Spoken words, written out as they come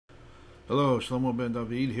Hello, Shlomo Ben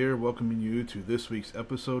David here, welcoming you to this week's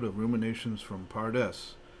episode of Ruminations from Part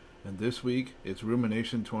S. And this week, it's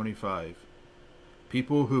Rumination 25.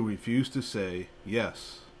 People who refuse to say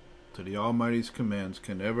yes to the Almighty's commands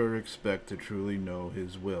can never expect to truly know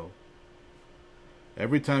His will.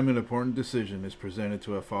 Every time an important decision is presented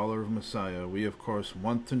to a follower of Messiah, we of course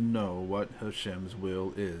want to know what HaShem's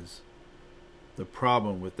will is. The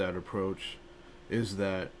problem with that approach is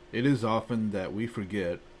that it is often that we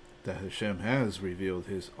forget that HaShem has revealed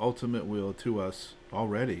His ultimate will to us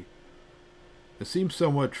already. It seems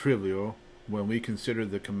somewhat trivial when we consider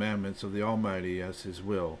the commandments of the Almighty as His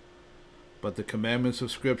will, but the commandments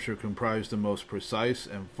of Scripture comprise the most precise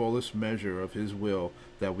and fullest measure of His will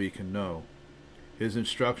that we can know. His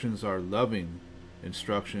instructions are loving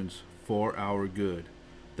instructions for our good.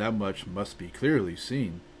 That much must be clearly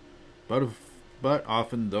seen. But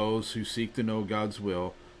often those who seek to know God's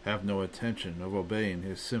will have no intention of obeying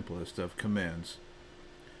His simplest of commands.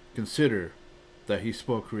 Consider that He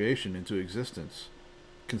spoke creation into existence.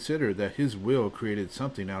 Consider that His will created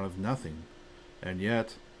something out of nothing, and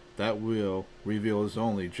yet that will reveals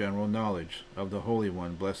only general knowledge of the Holy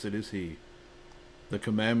One, blessed is He. The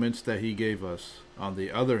commandments that He gave us, on the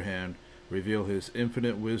other hand, reveal His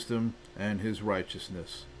infinite wisdom and His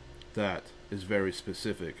righteousness. That is very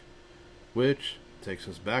specific, which takes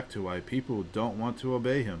us back to why people don't want to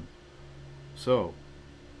obey Him. So,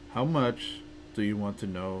 how much do you want to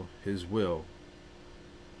know His will?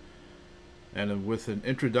 And with an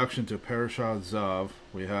introduction to Parashat Zav,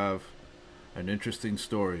 we have an interesting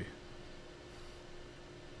story.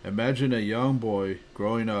 Imagine a young boy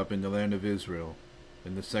growing up in the land of Israel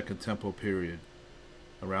in the Second Temple period.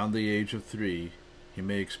 Around the age of 3, he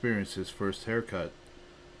may experience his first haircut,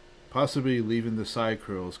 possibly leaving the side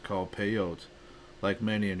curls called peyot, like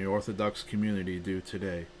many in the Orthodox community do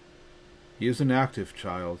today. He is an active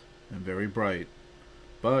child and very bright,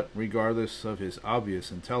 but regardless of his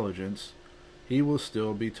obvious intelligence, he will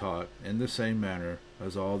still be taught in the same manner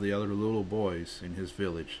as all the other little boys in his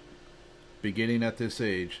village. Beginning at this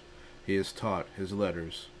age, he is taught his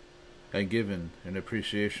letters and given an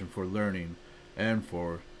appreciation for learning and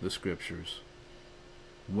for the Scriptures.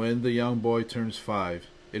 When the young boy turns 5,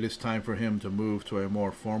 it is time for him to move to a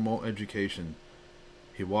more formal education.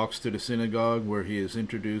 He walks to the synagogue where he is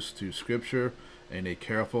introduced to Scripture in a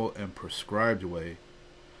careful and prescribed way.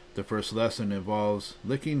 The first lesson involves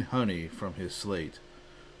licking honey from his slate,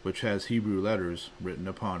 which has Hebrew letters written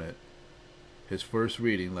upon it. His first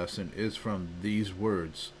reading lesson is from these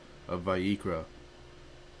words of Vayikra.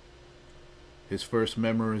 His first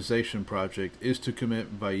memorization project is to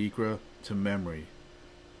commit Vayikra to memory.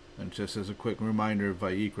 And just as a quick reminder,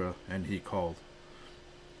 Vayikra, and he called.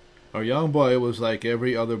 Our young boy was like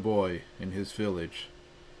every other boy in his village.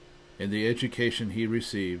 In the education he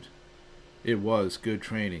received, it was good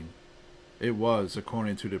training. It was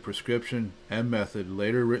according to the prescription and method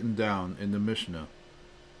later written down in the Mishnah.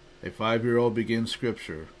 A 5-year-old begins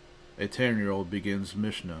Scripture. A 10-year-old begins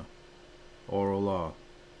Mishnah, oral law.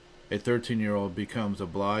 A 13-year-old becomes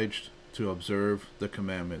obliged to observe the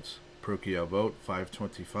commandments, Pirkei Avot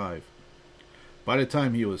 5:25. By the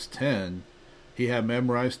time he was 10, he had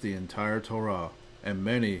memorized the entire Torah and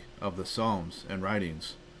many of the Psalms and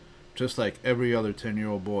writings, just like every other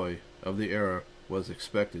 10-year-old boy of the era was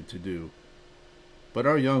expected to do. But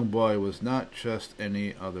our young boy was not just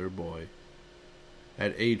any other boy.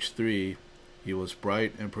 At age 3, he was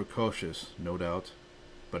bright and precocious, no doubt,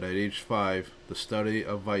 but at age 5, the study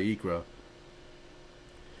of Vayikra,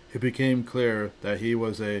 it became clear that he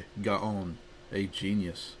was a Gaon, a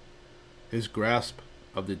genius. His grasp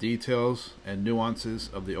of the details and nuances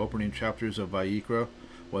of the opening chapters of Vayikra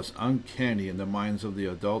was uncanny in the minds of the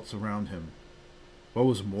adults around him. What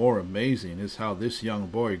was more amazing is how this young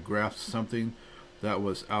boy grasped something that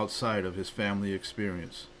was outside of his family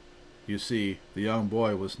experience. You see, the young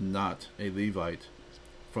boy was not a Levite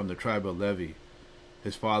from the tribe of Levi.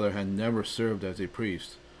 His father had never served as a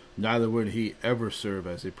priest, neither would he ever serve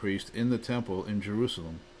as a priest in the temple in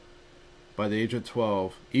Jerusalem. By the age of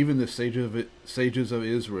 12, even the sages of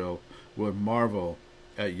Israel would marvel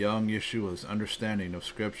at young Yeshua's understanding of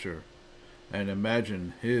Scripture, and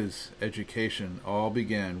imagine his education all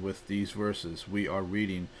began with these verses we are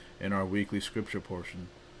reading in our weekly Scripture portion.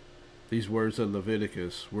 These words of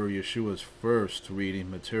Leviticus were Yeshua's first reading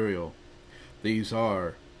material. These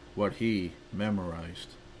are what he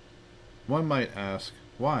memorized. One might ask,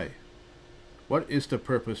 why? What is the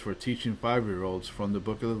purpose for teaching 5-year-olds from the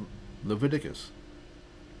book of Leviticus,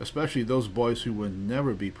 especially those boys who would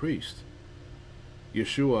never be priests?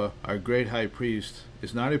 Yeshua, our great high priest,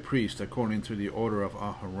 is not a priest according to the order of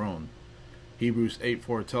Aharon. Hebrews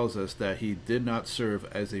 8:4 tells us that he did not serve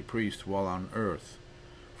as a priest while on earth,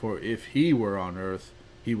 for if he were on earth,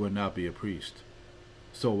 he would not be a priest.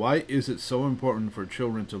 So why is it so important for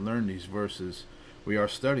children to learn these verses we are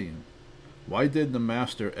studying? Why did the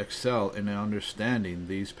Master excel in understanding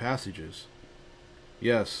these passages?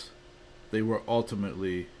 Yes, they were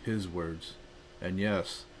ultimately his words, and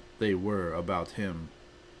yes, they were about him,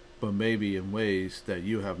 but maybe in ways that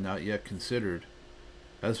you have not yet considered.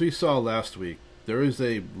 As we saw last week, there is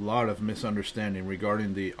a lot of misunderstanding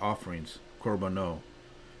regarding the offerings, korbanot,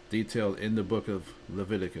 detailed in the book of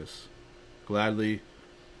Leviticus. Gladly,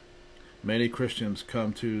 many Christians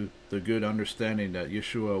come to the good understanding that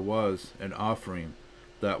Yeshua was an offering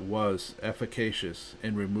that was efficacious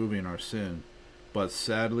in removing our sin, but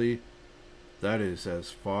sadly, that is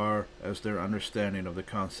as far as their understanding of the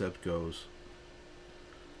concept goes.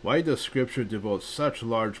 Why does Scripture devote such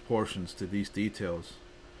large portions to these details,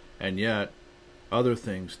 and yet other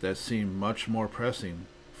things that seem much more pressing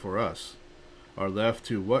for us are left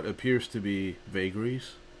to what appears to be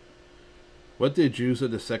vagaries? What did Jews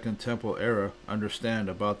of the Second Temple era understand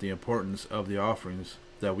about the importance of the offerings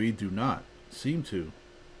that we do not seem to?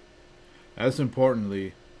 As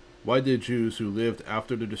importantly, why did Jews who lived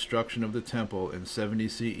after the destruction of the temple in 70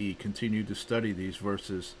 CE continue to study these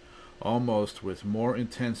verses almost with more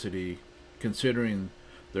intensity, considering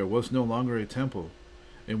there was no longer a temple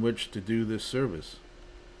in which to do this service?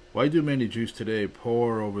 Why do many Jews today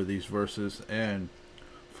pore over these verses and,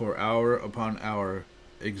 for hour upon hour,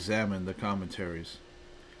 examine the commentaries?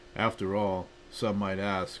 After all, some might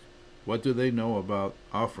ask, what do they know about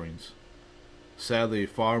offerings? Sadly,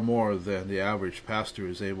 far more than the average pastor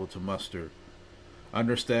is able to muster.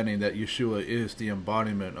 Understanding that Yeshua is the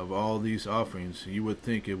embodiment of all these offerings, you would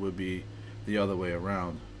think it would be the other way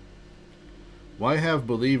around. Why have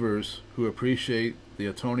believers who appreciate the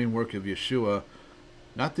atoning work of Yeshua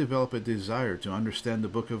not develop a desire to understand the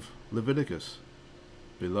book of Leviticus?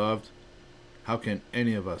 Beloved, how can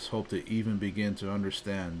any of us hope to even begin to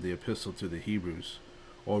understand the epistle to the Hebrews,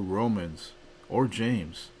 or Romans, or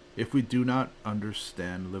James, if we do not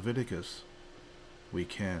understand Leviticus? We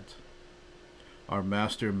can't. Our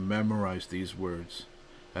Master memorized these words.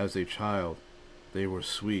 As a child, they were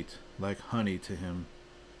sweet, like honey to him.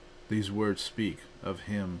 These words speak of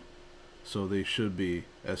him, so they should be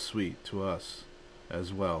as sweet to us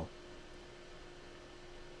as well.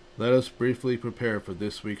 Let us briefly prepare for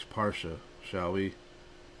this week's Parsha, shall we?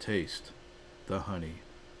 Taste the honey.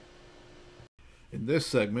 In this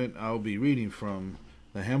segment, I'll be reading from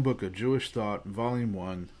the Handbook of Jewish Thought, Volume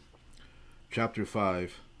 1, Chapter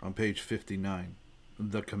 5, on page 59,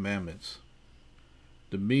 The Commandments.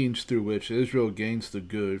 The means through which Israel gains the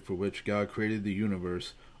good for which God created the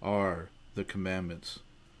universe are the commandments.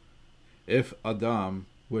 If Adam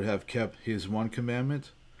would have kept his one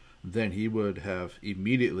commandment, then he would have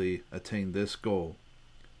immediately attained this goal.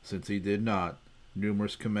 Since he did not,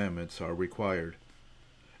 numerous commandments are required.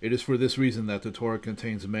 It is for this reason that the Torah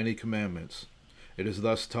contains many commandments. It is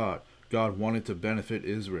thus taught God wanted to benefit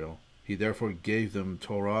Israel. He therefore gave them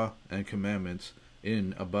Torah and commandments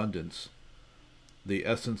in abundance. The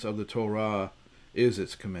essence of the Torah is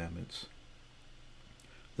its commandments.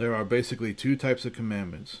 There are basically two types of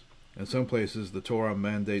commandments. In some places, the Torah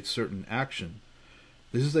mandates certain action.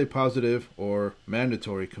 This is a positive or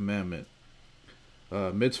mandatory commandment.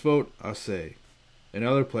 Mitzvot aseh. In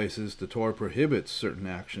other places, the Torah prohibits certain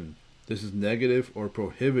action. This is negative or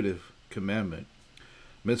prohibitive commandment.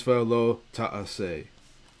 Mitzvah lo ta'aseh.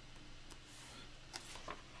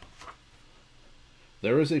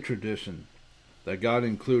 There is a tradition that God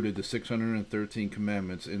included the 613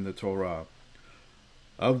 commandments in the Torah.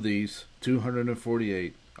 Of these,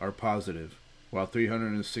 248 are positive, while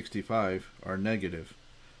 365 are negative.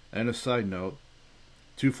 And a side note,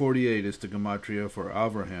 248 is the gematria for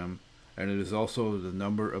Avraham, and it is also the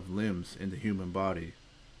number of limbs in the human body,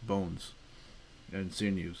 bones and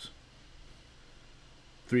sinews.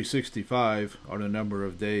 365 are the number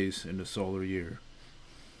of days in the solar year.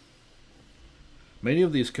 Many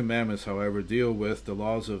of these commandments, however, deal with the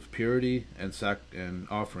laws of purity and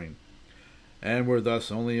offering, and were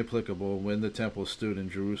thus only applicable when the temple stood in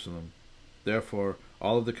Jerusalem. Therefore,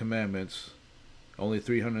 all of the commandments, only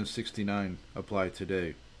 369, apply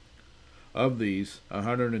today. Of these,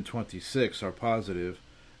 126 are positive,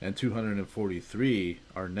 and 243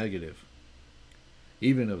 are negative.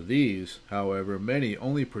 Even of these, however, many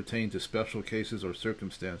only pertain to special cases or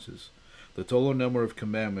circumstances. The total number of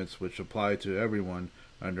commandments which apply to everyone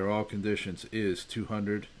under all conditions is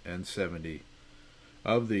 270.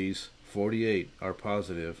 Of these, 48 are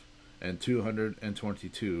positive, and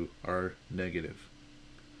 222 are negative.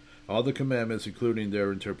 All the commandments, including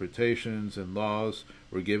their interpretations and laws,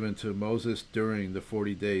 were given to Moses during the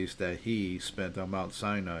 40 days that he spent on Mount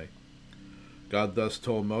Sinai. God thus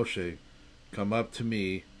told Moshe, "Come up to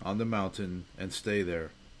me on the mountain and stay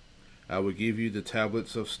there. I will give you the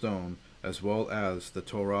tablets of stone, as well as the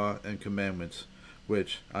Torah and commandments,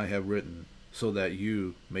 which I have written, so that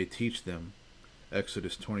you may teach them."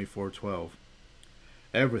 Exodus 24:12.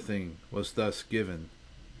 Everything was thus given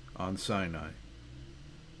on Sinai.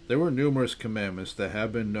 There were numerous commandments that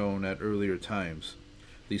have been known at earlier times.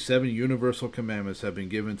 The 7 universal commandments have been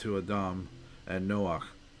given to Adam and Noach.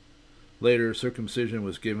 Later, circumcision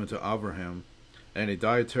was given to Abraham, and a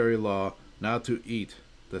dietary law not to eat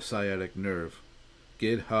the sciatic nerve,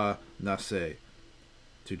 Gid ha-Naseh,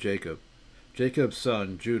 to Jacob. Jacob's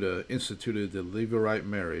son, Judah, instituted the Levirate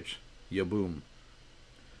marriage, Yabum.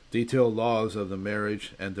 Detailed laws of the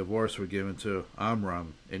marriage and divorce were given to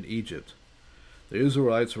Amram in Egypt. The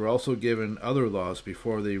Israelites were also given other laws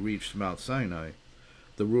before they reached Mount Sinai.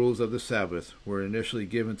 The rules of the Sabbath were initially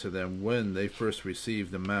given to them when they first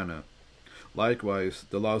received the manna. Likewise,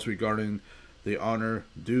 the laws regarding the honor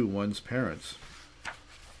due one's parents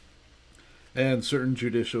and certain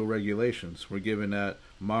judicial regulations were given at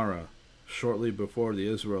Marah shortly before the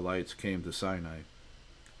Israelites came to Sinai.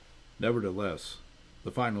 Nevertheless,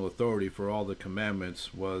 the final authority for all the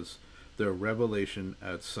commandments was their revelation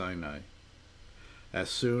at Sinai. As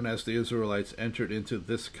soon as the Israelites entered into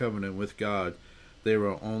this covenant with God, they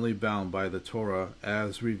were only bound by the Torah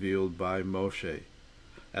as revealed by Moshe.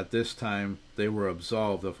 At this time, they were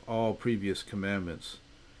absolved of all previous commandments.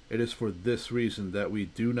 It is for this reason that we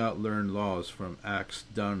do not learn laws from acts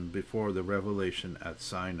done before the revelation at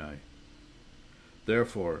Sinai.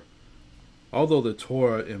 Therefore, although the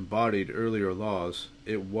Torah embodied earlier laws,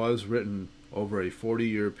 it was written over a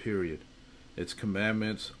 40-year period. Its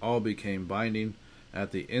commandments all became binding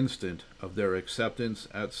at the instant of their acceptance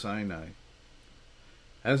at Sinai.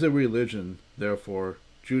 As a religion, therefore,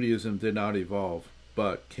 Judaism did not evolve,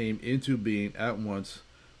 but came into being at once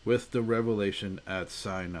with the revelation at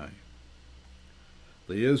Sinai.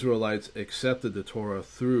 The Israelites accepted the Torah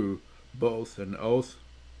through both an oath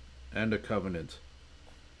and a covenant.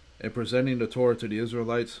 In presenting the Torah to the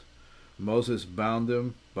Israelites, Moses bound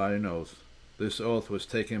them by an oath. This oath was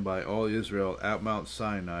taken by all Israel at Mount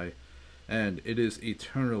Sinai, and it is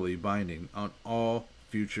eternally binding on all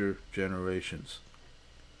future generations.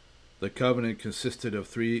 The covenant consisted of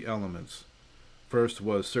 3 elements. First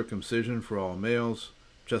was circumcision for all males,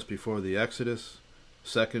 just before the Exodus.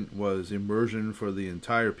 Second was immersion for the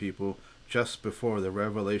entire people, just before the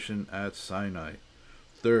revelation at Sinai.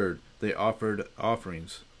 Third, they offered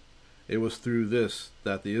offerings. It was through this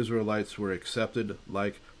that the Israelites were accepted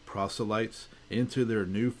like proselytes into their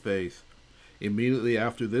new faith. Immediately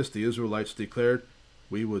after this, the Israelites declared,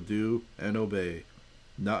 "We will do and obey."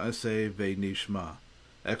 Na'aseh ve'nishma.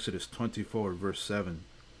 Exodus 24, verse 7.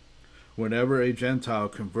 Whenever a Gentile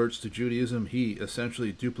converts to Judaism, he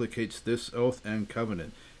essentially duplicates this oath and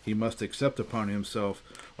covenant. He must accept upon himself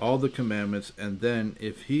all the commandments, and then,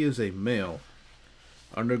 if he is a male,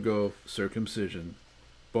 undergo circumcision.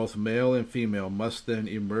 Both male and female must then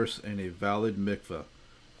immerse in a valid mikveh.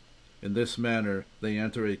 In this manner, they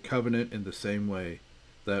enter a covenant in the same way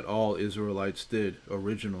that all Israelites did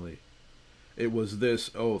originally. It was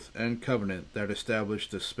this oath and covenant that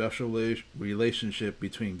established a special relationship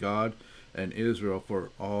between God and Israel for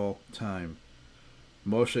all time.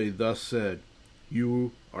 Moshe thus said,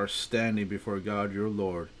 "You are standing before God your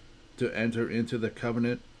Lord to enter into the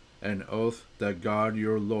covenant and oath that God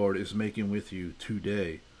your Lord is making with you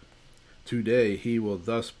today. Today he will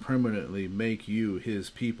thus permanently make you his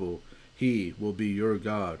people. He will be your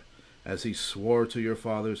God. As he swore to your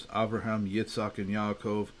fathers, Abraham, Yitzhak, and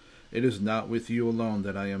Yaakov, it is not with you alone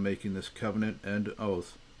that I am making this covenant and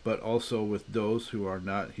oath, but also with those who are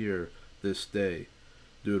not here this day."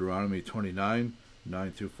 Deuteronomy 29,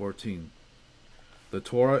 9-14. The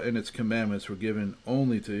Torah and its commandments were given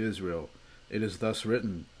only to Israel. It is thus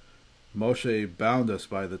written, "Moshe bound us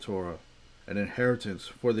by the Torah, an inheritance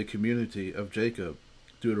for the community of Jacob."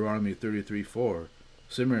 Deuteronomy 33:4.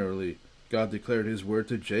 Similarly, God declared his word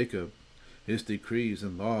to Jacob, his decrees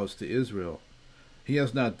and laws to Israel. He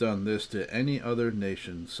has not done this to any other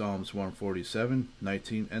nation. Psalms 147,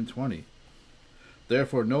 19, and 20.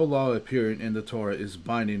 Therefore, no law appearing in the Torah is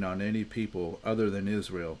binding on any people other than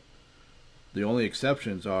Israel. The only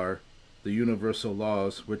exceptions are the universal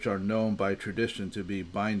laws, which are known by tradition to be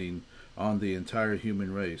binding on the entire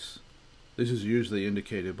human race. This is usually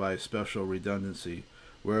indicated by a special redundancy,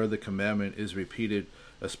 where the commandment is repeated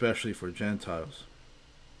especially for Gentiles.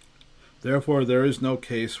 Therefore there is no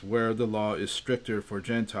case where the law is stricter for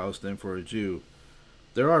Gentiles than for a Jew.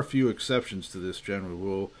 There are few exceptions to this general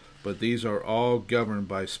rule, but these are all governed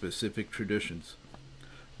by specific traditions.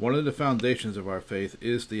 One of the foundations of our faith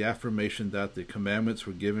is the affirmation that the commandments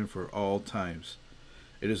were given for all times.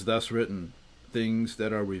 It is thus written, "Things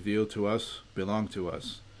that are revealed to us belong to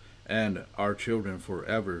us, and our children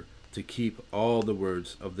forever, to keep all the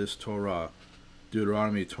words of this Torah."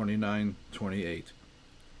 Deuteronomy 29:28.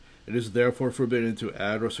 It is therefore forbidden to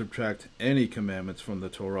add or subtract any commandments from the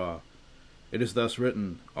Torah. It is thus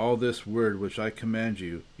written, "All this word which I command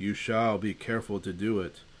you, you shall be careful to do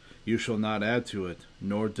it. You shall not add to it,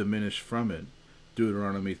 nor diminish from it."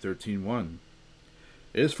 Deuteronomy 13:1.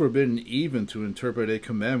 It is forbidden even to interpret a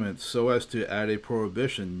commandment so as to add a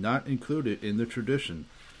prohibition not included in the tradition.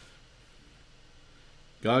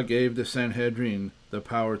 God gave the Sanhedrin the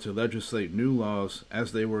power to legislate new laws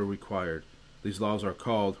as they were required. These laws are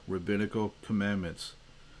called rabbinical commandments,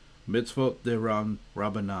 mitzvot deram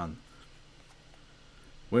rabbanan.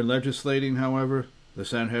 When legislating, however, the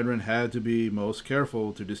Sanhedrin had to be most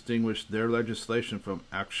careful to distinguish their legislation from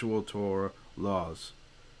actual Torah laws.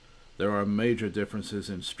 There are major differences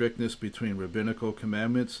in strictness between rabbinical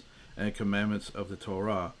commandments and commandments of the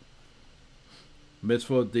Torah.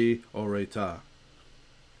 Mitzvot de oreta.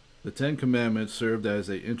 The 10 Commandments served as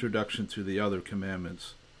an introduction to the other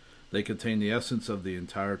commandments. They contain the essence of the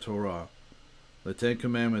entire Torah. The 10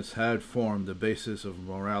 Commandments had formed the basis of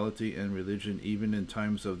morality and religion even in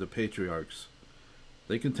times of the patriarchs.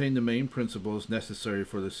 They contain the main principles necessary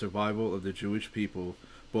for the survival of the Jewish people,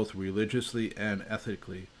 both religiously and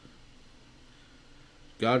ethically.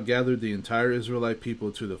 God gathered the entire Israelite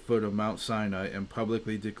people to the foot of Mount Sinai and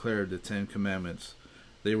publicly declared the 10 Commandments.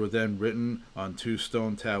 They were then written on 2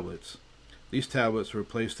 stone tablets. These tablets were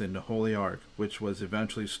placed in the Holy Ark, which was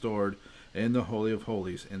eventually stored in the Holy of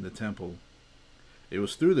Holies in the temple. It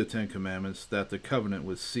was through the 10 Commandments that the covenant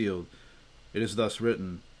was sealed. It is thus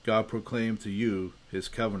written, "God proclaimed to you his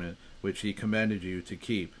covenant, which he commanded you to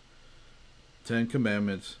keep." 10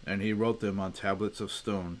 Commandments, and he wrote them on tablets of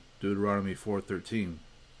stone. Deuteronomy 4:13.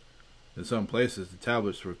 In some places, the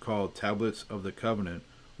tablets were called tablets of the covenant,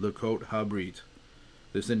 Lukot Habrit.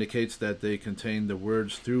 This indicates that they contained the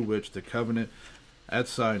words through which the covenant at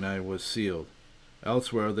Sinai was sealed.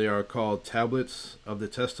 Elsewhere, they are called tablets of the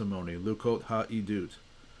testimony, Lukot HaEdut,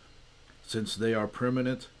 since they are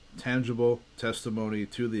permanent, tangible testimony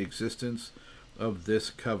to the existence of this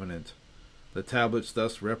covenant. The tablets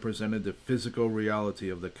thus represented the physical reality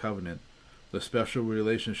of the covenant, the special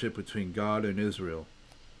relationship between God and Israel.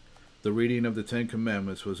 The reading of the 10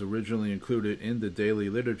 Commandments was originally included in the daily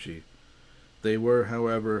liturgy. There were,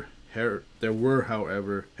 however,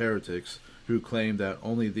 heretics who claimed that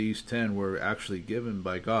only these 10 were actually given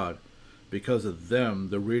by God. Because of them,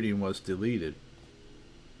 the reading was deleted.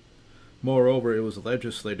 Moreover, it was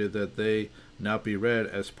legislated that they not be read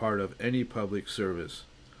as part of any public service.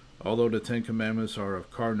 Although the 10 Commandments are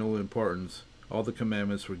of cardinal importance, all the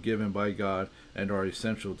commandments were given by God and are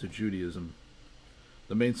essential to Judaism.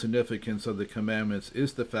 The main significance of the commandments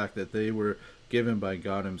is the fact that they were given by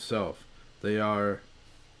God himself. They are,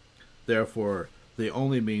 therefore, the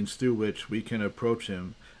only means through which we can approach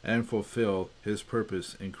him and fulfill his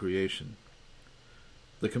purpose in creation.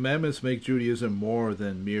 The commandments make Judaism more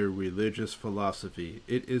than mere religious philosophy.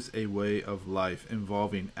 It is a way of life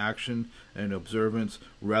involving action and observance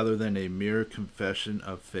rather than a mere confession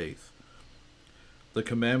of faith. The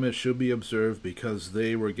commandments should be observed because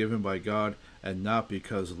they were given by God and not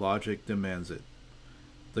because logic demands it.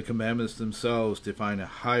 The commandments themselves define a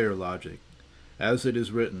higher logic. As it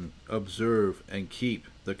is written, "Observe and keep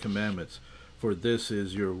the commandments, for this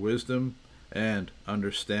is your wisdom and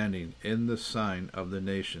understanding in the sign of the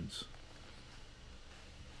nations."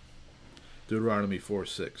 Deuteronomy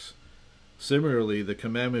 4:6. Similarly, the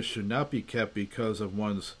commandments should not be kept because of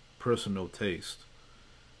one's personal taste,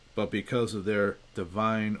 but because of their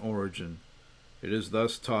divine origin. It is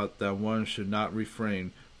thus taught that one should not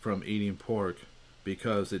refrain from eating pork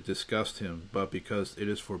because it disgusts him, but because it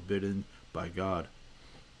is forbidden by God.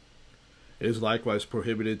 It is likewise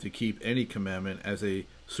prohibited to keep any commandment as a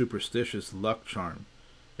superstitious luck charm.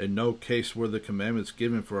 In no case were the commandments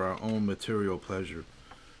given for our own material pleasure.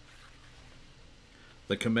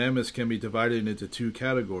 The commandments can be divided into 2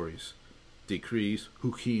 categories: decrees,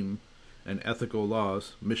 hukim, and ethical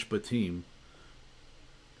laws, mishpatim.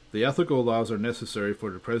 The ethical laws are necessary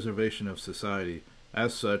for the preservation of society.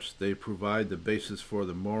 As such, they provide the basis for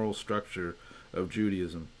the moral structure of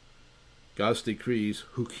Judaism. God's decrees,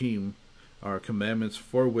 hukim, are commandments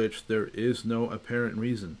for which there is no apparent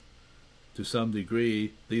reason. To some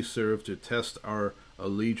degree, these serve to test our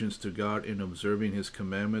allegiance to God in observing his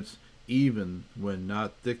commandments, even when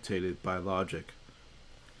not dictated by logic.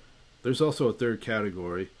 There's also a third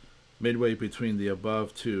category, midway between the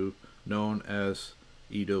above two, known as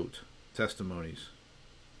edot, testimonies.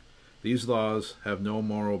 These laws have no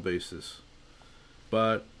moral basis,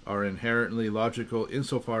 but are inherently logical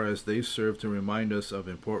insofar as they serve to remind us of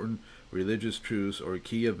important religious truths or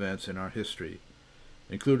key events in our history.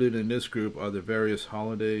 Included in this group are the various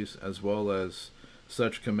holidays, as well as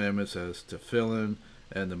such commandments as Tefillin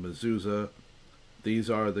and the mezuzah. These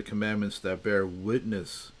are the commandments that bear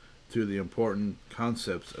witness to the important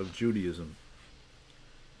concepts of Judaism.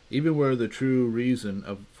 Even where the true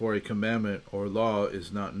reason for a commandment or law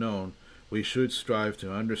is not known, we should strive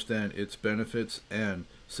to understand its benefits and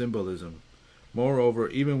symbolism. Moreover,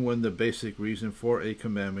 even when the basic reason for a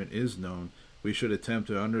commandment is known, we should attempt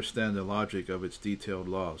to understand the logic of its detailed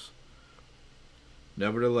laws.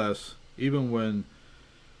 Nevertheless, even where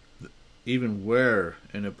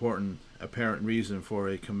an important apparent reason for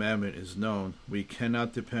a commandment is known, we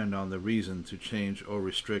cannot depend on the reason to change or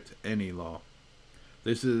restrict any law.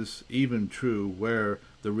 This is even true where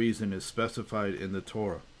the reason is specified in the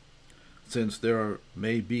Torah, since there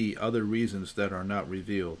may be other reasons that are not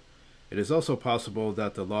revealed. It is also possible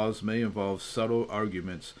that the laws may involve subtle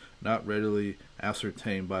arguments not readily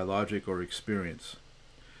ascertained by logic or experience.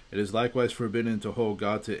 It is likewise forbidden to hold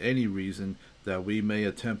God to any reason that we may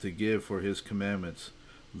attempt to give for his commandments.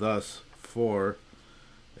 Thus, for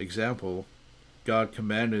example, God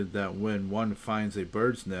commanded that when one finds a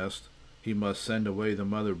bird's nest, he must send away the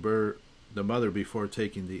mother before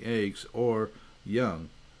taking the eggs or young.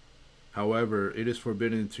 However, it is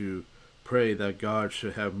forbidden to pray that God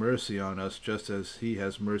should have mercy on us just as he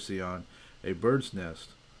has mercy on a bird's nest.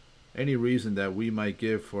 Any reason that we might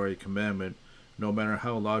give for a commandment, no matter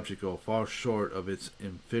how logical, falls short of its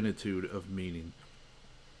infinitude of meaning.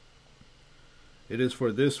 It is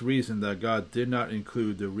for this reason that God did not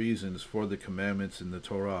include the reasons for the commandments in the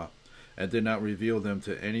Torah, and did not reveal them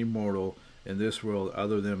to any mortal in this world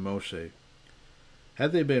other than Moshe.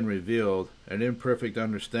 Had they been revealed, an imperfect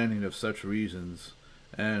understanding of such reasons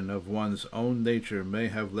and of one's own nature may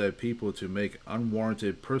have led people to make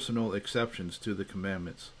unwarranted personal exceptions to the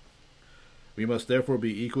commandments. We must therefore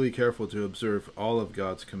be equally careful to observe all of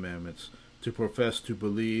God's commandments, to profess to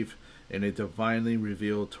believe in a divinely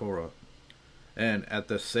revealed Torah, and at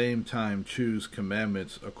the same time choose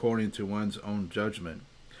commandments according to one's own judgment,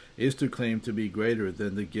 is to claim to be greater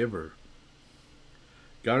than the giver.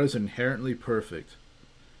 God is inherently perfect,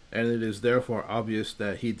 and it is therefore obvious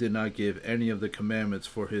that he did not give any of the commandments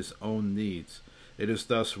for his own needs. It is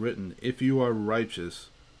thus written, "If you are righteous,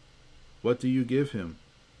 what do you give him?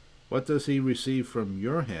 What does he receive from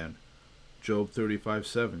your hand?" Job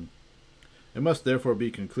 35:7. It must therefore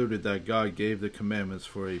be concluded that God gave the commandments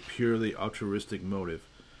for a purely altruistic motive,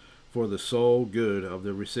 for the sole good of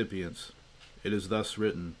the recipients. It is thus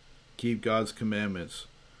written, "Keep God's commandments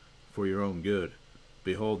for your own good.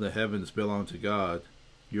 Behold, the heavens belong to God,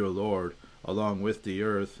 your Lord, along with the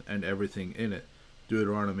earth and everything in it."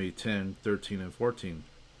 Deuteronomy 10:13 and 14.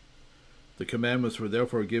 The commandments were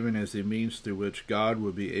therefore given as a means through which God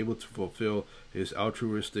would be able to fulfill his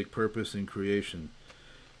altruistic purpose in creation,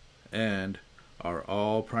 and are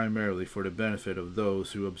all primarily for the benefit of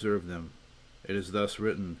those who observe them. It is thus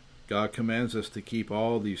written, "God commands us to keep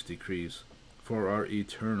all these decrees for our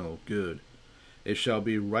eternal good. It shall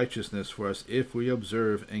be righteousness for us if we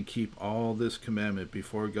observe and keep all this commandment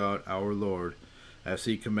before God our Lord, as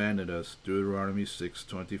he commanded us." Deuteronomy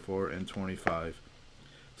 6:24 and 25.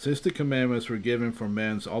 Since the commandments were given for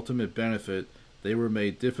man's ultimate benefit, they were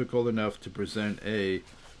made difficult enough to present a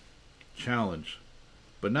challenge,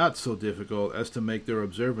 but not so difficult as to make their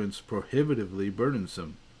observance prohibitively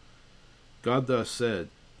burdensome. God thus said,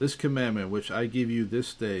 "This commandment which I give you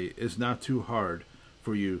this day is not too hard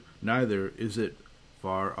for you, neither is it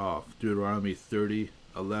far off." Deuteronomy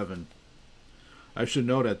 30:11. I should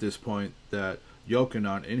note at this point that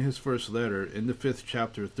Yochanan, in his first letter, in the 5th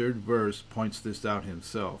chapter, 3rd verse, points this out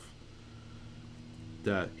himself.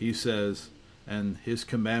 That he says, "And his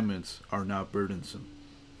commandments are not burdensome."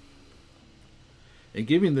 In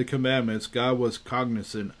giving the commandments, God was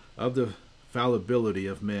cognizant of the fallibility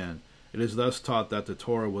of man. It is thus taught that the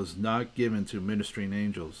Torah was not given to ministering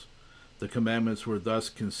angels. The commandments were thus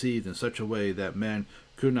conceived in such a way that man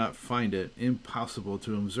could not find it impossible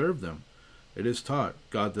to observe them. It is taught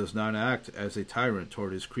God does not act as a tyrant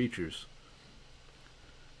toward his creatures.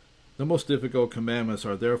 The most difficult commandments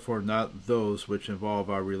are therefore not those which involve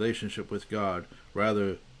our relationship with God.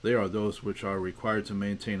 Rather, they are those which are required to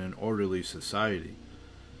maintain an orderly society.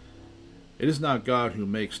 It is not God who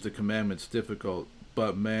makes the commandments difficult,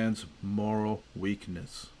 but man's moral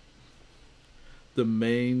weakness. The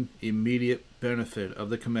main immediate benefit of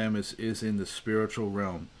the commandments is in the spiritual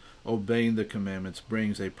realm. Obeying the commandments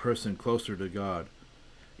brings a person closer to God.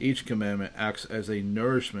 Each commandment acts as a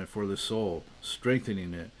nourishment for the soul,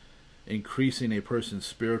 strengthening it, increasing a person's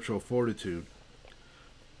spiritual fortitude.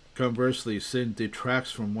 Conversely, sin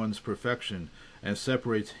detracts from one's perfection and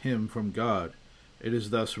separates him from God. It is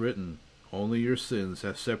thus written, "Only your sins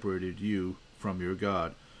have separated you from your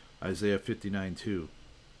God." Isaiah 59:2.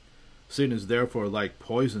 Sin is therefore like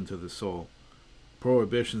poison to the soul.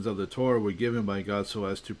 Prohibitions of the Torah were given by God so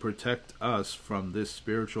as to protect us from this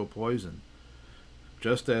spiritual poison.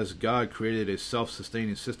 Just as God created a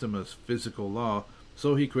self-sustaining system of physical law,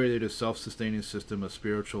 so he created a self-sustaining system of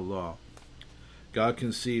spiritual law. God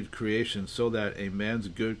conceived creation so that a man's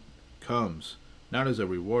good comes, not as a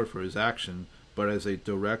reward for his action, but as a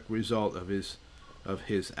direct result of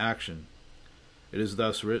his action. It is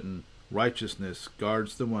thus written, "Righteousness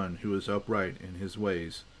guards the one who is upright in his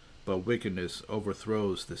ways, but wickedness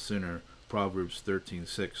overthrows the sinner." Proverbs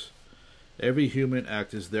 13:6. Every human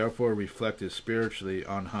act is therefore reflected spiritually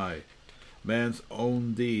on high. Man's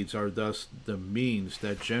own deeds are thus the means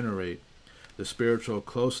that generate the spiritual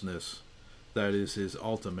closeness that is his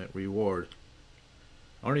ultimate reward.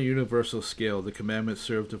 On a universal scale, the commandments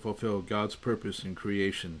serve to fulfill God's purpose in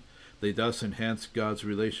creation. They thus enhance God's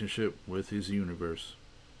relationship with his universe.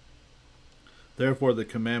 Therefore, the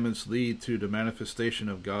commandments lead to the manifestation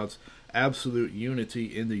of God's absolute unity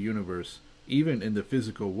in the universe, even in the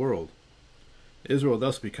physical world. Israel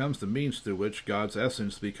thus becomes the means through which God's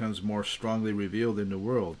essence becomes more strongly revealed in the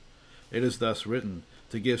world. It is thus written,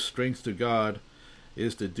 "To give strength to God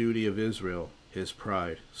is the duty of Israel, his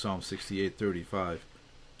pride." Psalm 68:35.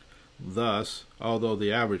 Thus, although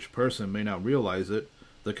the average person may not realize it,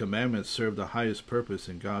 the commandments serve the highest purpose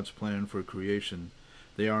in God's plan for creation.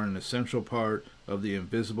 They are an essential part of the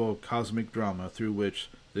invisible cosmic drama through which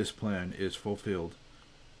this plan is fulfilled.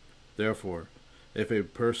 Therefore, if a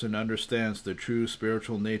person understands the true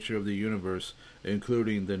spiritual nature of the universe,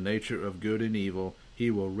 including the nature of good and evil,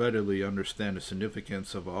 he will readily understand the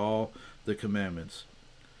significance of all the commandments.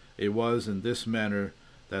 It was in this manner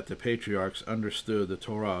that the patriarchs understood the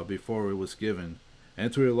Torah before it was given,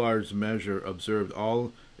 and to a large measure observed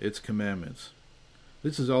all its commandments.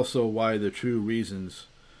 This is also why the true reasons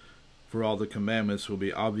for all the commandments will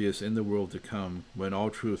be obvious in the world to come, when all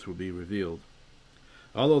truth will be revealed.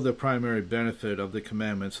 Although the primary benefit of the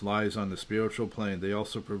commandments lies on the spiritual plane, they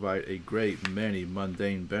also provide a great many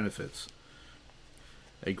mundane benefits.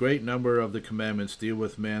 A great number of the commandments deal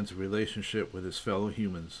with man's relationship with his fellow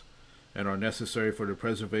humans, and are necessary for the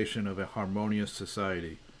preservation of a harmonious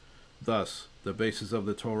society. Thus, the basis of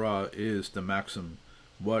the Torah is the maxim,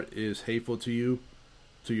 "What is hateful to you,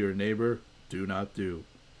 to your neighbor, do not do."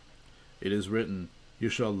 It is written, "You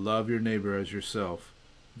shall love your neighbor as yourself."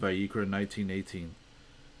 Vayikra 19:18.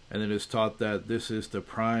 And it is taught that this is the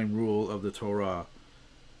prime rule of the Torah.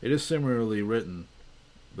 It is similarly written,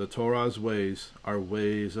 "The Torah's ways are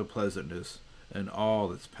ways of pleasantness, and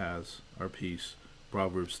all its paths are peace."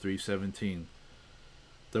 Proverbs 3:17.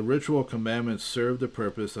 The ritual commandments serve the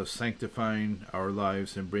purpose of sanctifying our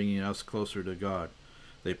lives and bringing us closer to God.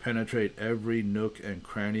 They penetrate every nook and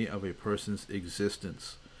cranny of a person's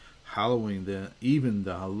existence, hallowing even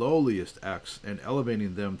the lowliest acts and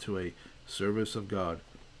elevating them to a service of God.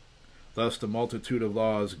 Thus the multitude of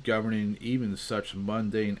laws governing even such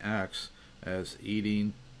mundane acts as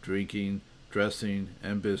eating, drinking, dressing,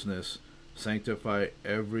 and business sanctify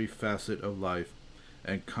every facet of life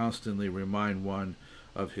and constantly remind one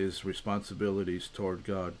of his responsibilities toward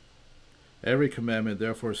God. Every commandment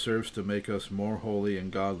therefore serves to make us more holy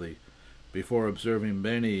and godly. Before observing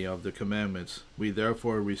many of the commandments, we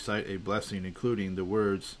therefore recite a blessing including the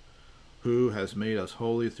words, "Who has made us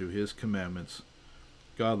holy through his commandments."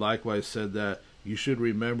 God likewise said that you should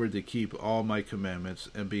remember to keep all my commandments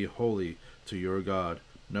and be holy to your God.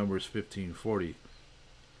 Numbers 15:40.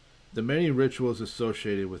 The many rituals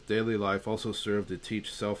associated with daily life also serve to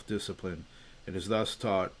teach self-discipline. It is thus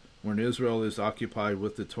taught, when Israel is occupied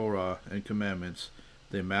with the Torah and commandments,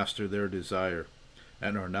 they master their desire,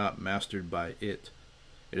 and are not mastered by it.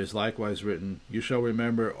 It is likewise written, "You shall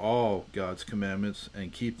remember all God's commandments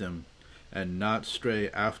and keep them, and not stray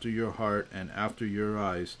after your heart and after your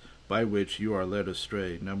eyes, by which you are led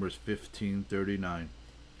astray." Numbers 15:39.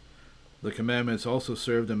 The commandments also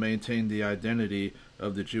serve to maintain the identity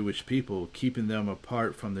of the Jewish people, keeping them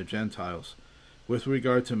apart from the Gentiles. With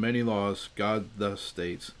regard to many laws, God thus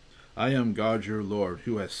states, "I am God your Lord,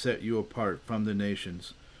 who has set you apart from the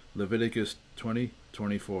nations." Leviticus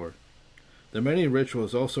 20:24. The many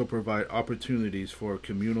rituals also provide opportunities for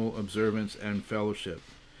communal observance and fellowship.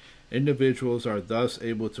 Individuals are thus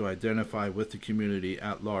able to identify with the community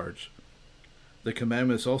at large. The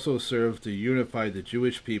commandments also serve to unify the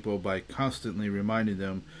Jewish people by constantly reminding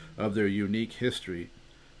them of their unique history.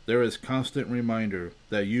 There is constant reminder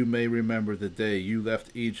that you may remember the day you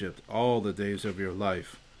left Egypt all the days of your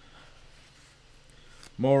life.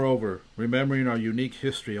 Moreover, remembering our unique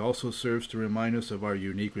history also serves to remind us of our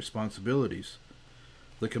unique responsibilities.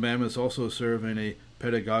 The commandments also serve in a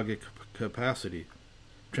pedagogic capacity,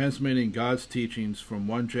 transmitting God's teachings from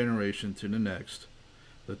one generation to the next.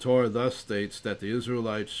 The Torah thus states that the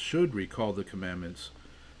Israelites should recall the commandments,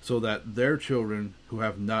 so that their children who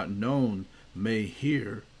have not known may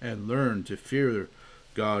hear and learn to fear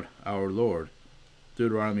God our Lord.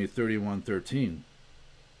 Deuteronomy 31:13.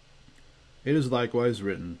 It is likewise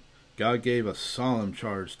written, God gave a solemn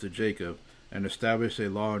charge to Jacob and established a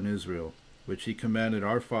law in Israel, which he commanded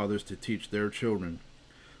our fathers to teach their children,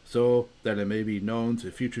 so that it may be known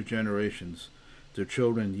to future generations, to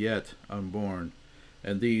children yet unborn,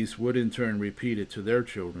 and these would in turn repeat it to their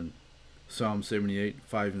children. Psalm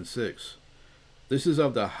 78:5 and 6. This is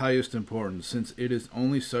of the highest importance, since it is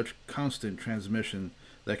only such constant transmission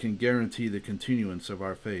that can guarantee the continuance of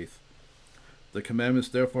our faith. The commandments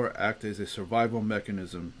therefore act as a survival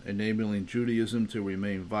mechanism, enabling Judaism to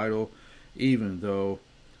remain vital even though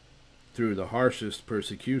through the harshest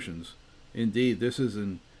persecutions. Indeed, this is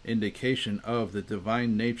an indication of the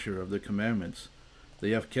divine nature of the commandments.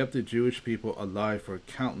 They have kept the Jewish people alive for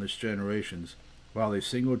countless generations, while a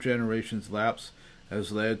single generation's lapse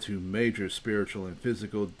has led to major spiritual and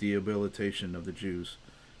physical debilitation of the Jews.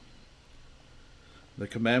 The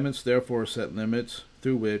commandments therefore set limits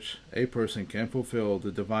through which a person can fulfill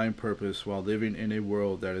the divine purpose while living in a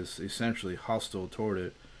world that is essentially hostile toward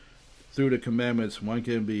it. Through the commandments, one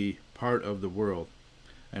can be part of the world,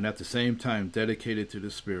 and at the same time dedicated to the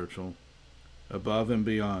spiritual. Above and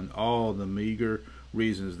beyond all the meager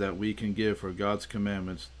reasons that we can give for God's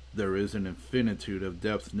commandments, there is an infinitude of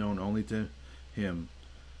depth known only to Him.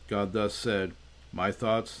 God thus said, My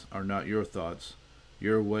thoughts are not your thoughts,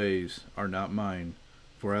 your ways are not mine.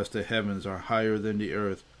 For as the heavens are higher than the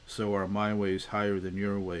earth, so are my ways higher than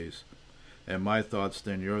your ways, and my thoughts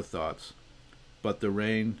than your thoughts. But the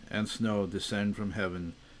rain and snow descend from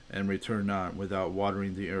heaven, and return not without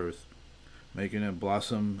watering the earth, making it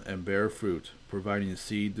blossom and bear fruit, providing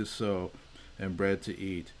seed to sow and bread to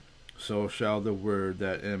eat. So shall the word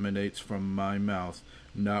that emanates from my mouth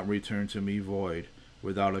not return to me void,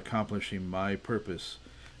 without accomplishing my purpose,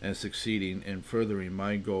 and succeeding in furthering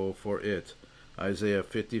my goal for it. Isaiah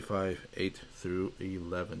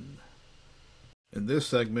 55:8-11. In this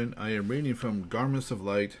segment, I am reading from Garments of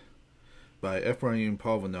Light by Ephraim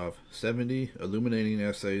Palvanov, 70 illuminating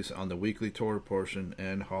essays on the weekly Torah portion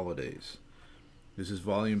and holidays. This is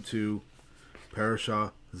Volume 2,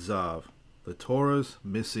 Parashah Zav, the Torah's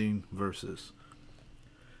missing verses.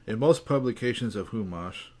 In most publications of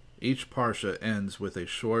Humash, each parsha ends with a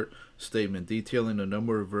short statement detailing the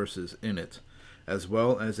number of verses in it, as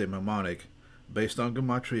well as a mnemonic based on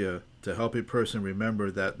gematria to help a person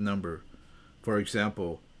remember that number. For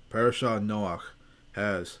example, Parashah Noach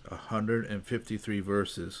has 153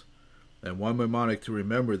 verses, and one mnemonic to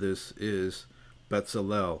remember this is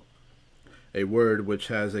Betzalel, a word which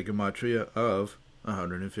has a gematria of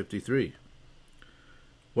 153.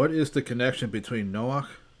 What is the connection between Noach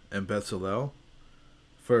and Betzalel?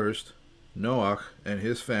 First, Noach and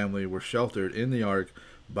his family were sheltered in the ark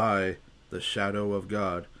by the shadow of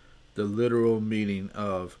God, the literal meaning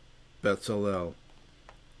of Betzalel.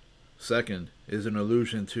 Second is an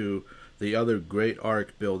allusion to the other great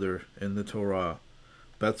ark builder in the Torah,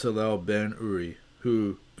 Betzalel ben Uri,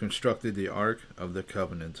 who constructed the Ark of the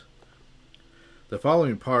Covenant. The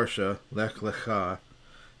following parsha, Lech Lecha,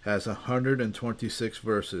 has 126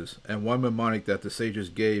 verses, and one mnemonic that the sages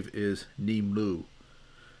gave is Nimlu,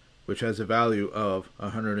 which has a value of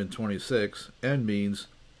 126 and means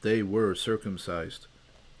they were circumcised.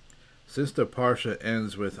 Since the parsha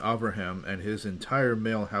ends with Abraham and his entire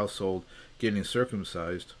male household getting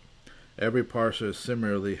circumcised, every parsha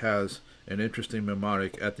similarly has an interesting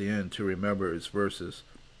mnemonic at the end to remember its verses.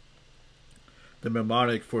 The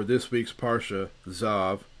mnemonic for this week's parsha,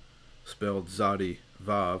 Zav, spelled Zadi,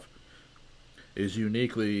 Vav, is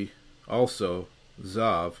uniquely also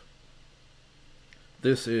Zav.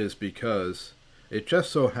 This is because it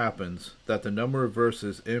just so happens that the number of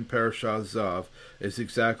verses in Parashah Zav is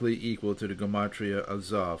exactly equal to the gematria of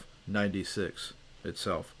Zav, 96,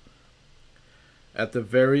 itself. At the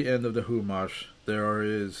very end of the Humash, there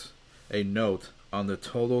is a note on the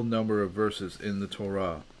total number of verses in the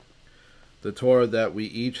Torah. The Torah that we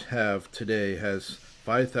each have today has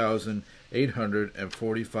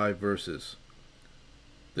 5,845 verses.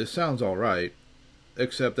 This sounds all right,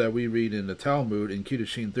 except that we read in the Talmud in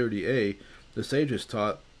Kiddushin 30a, the sages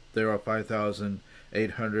taught there are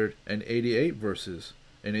 5,888 verses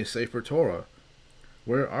in a Sefer Torah.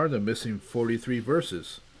 Where are the missing 43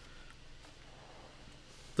 verses?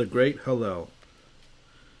 The Great Hallel.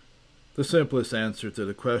 The simplest answer to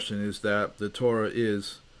the question is that the Torah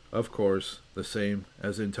is, of course, the same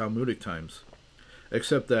as in Talmudic times,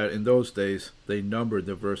 except that in those days they numbered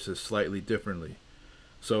the verses slightly differently.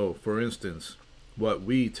 So, for instance, what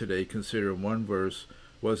we today consider one verse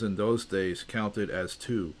was in those days counted as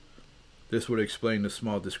two. This would explain the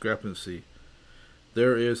small discrepancy.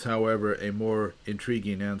 There is, however, a more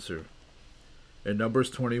intriguing answer. In Numbers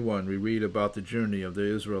 21, we read about the journey of the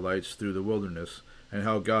Israelites through the wilderness and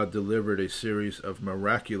how God delivered a series of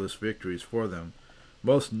miraculous victories for them,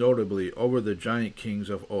 most notably over the giant kings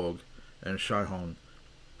of Og and Shihon.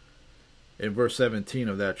 In verse 17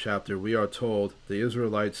 of that chapter, we are told the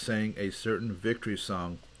Israelites sang a certain victory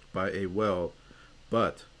song by a well,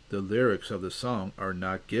 but the lyrics of the song are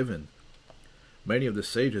not given. Many of the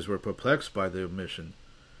sages were perplexed by the omission.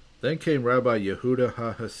 Then came Rabbi Yehuda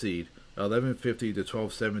HaHasid, 1150 to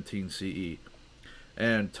 1217 CE,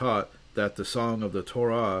 and taught that the song of the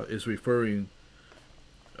Torah is referring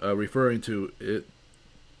to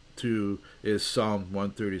is Psalm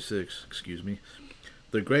 136.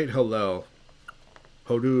 The Great Hallel,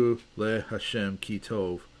 Hodu le HaShem ki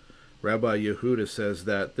tov. Rabbi Yehuda says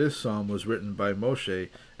that this psalm was written by Moshe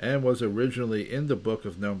and was originally in the book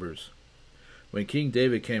of Numbers. When King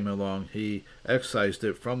David came along, he excised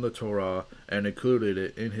it from the Torah and included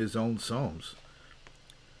it in his own psalms.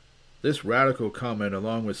 This radical comment,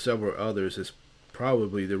 along with several others, is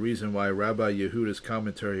probably the reason why Rabbi Yehuda's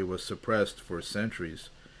commentary was suppressed for centuries.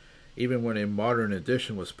 Even when a modern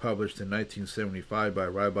edition was published in 1975 by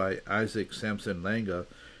Rabbi Isaac Samson Langa,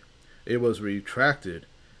 it was retracted,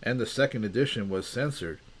 and the second edition was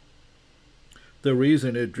censored. The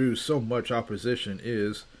reason it drew so much opposition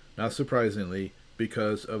is, not surprisingly,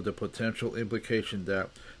 because of the potential implication that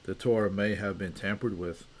the Torah may have been tampered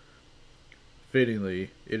with.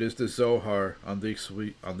 Fittingly, it is the Zohar on this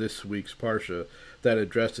week's Parsha that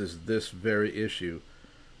addresses this very issue.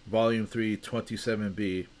 Volume 3,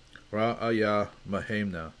 27b, Ra'aya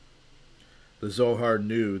Mahemna. The Zohar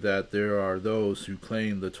knew that there are those who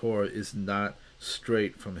claim the Torah is not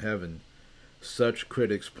straight from heaven. Such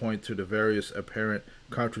critics point to the various apparent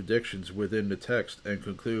contradictions within the text and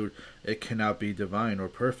conclude it cannot be divine or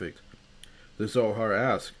perfect. The Zohar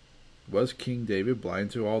asks, was King David blind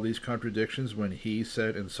to all these contradictions when he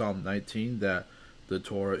said in Psalm 19 that the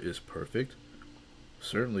Torah is perfect?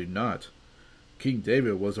 Certainly not. King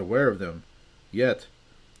David was aware of them, yet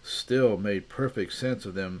still made perfect sense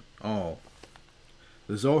of them all.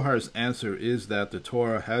 The Zohar's answer is that the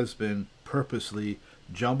Torah has been purposely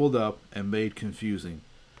jumbled up and made confusing.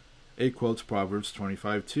 It quotes Proverbs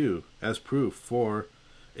 25:2 as proof, for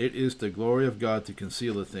it is the glory of God to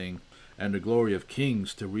conceal a thing, and the glory of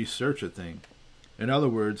kings to research a thing. In other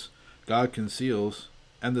words, God conceals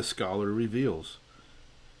and the scholar reveals.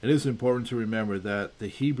 It is important to remember that the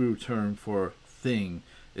Hebrew term for thing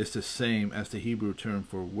is the same as the Hebrew term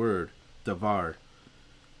for word, davar.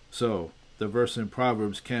 So, the verse in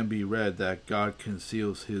Proverbs can be read that God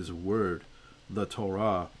conceals his word, the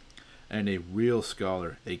Torah, and a real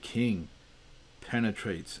scholar, a king,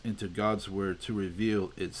 penetrates into God's word to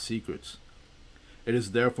reveal its secrets. It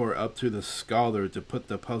is therefore up to the scholar to put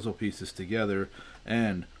the puzzle pieces together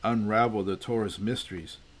and unravel the Torah's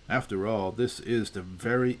mysteries. After all, this is the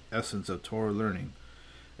very essence of Torah learning.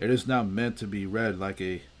 It is not meant to be read like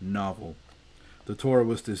a novel. The Torah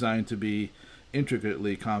was designed to be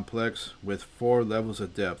intricately complex with 4 levels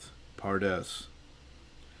of depth, pardes,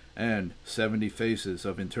 and 70 phases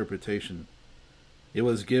of interpretation. It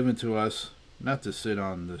was given to us not to sit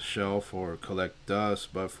on the shelf or collect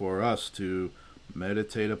dust, but for us to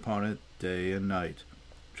meditate upon it day and night,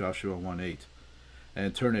 Joshua 1:8,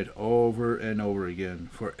 and turn it over and over again,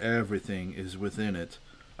 for everything is within it,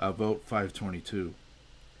 Avot 5:22.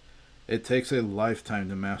 It takes a lifetime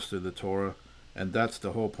to master the Torah, and that's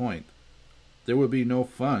the whole point. There would be no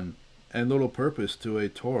fun and little purpose to a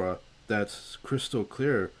Torah that's crystal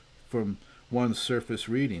clear from one surface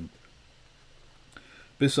reading.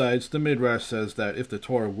 Besides, the Midrash says that if the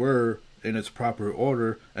Torah were in its proper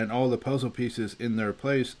order and all the puzzle pieces in their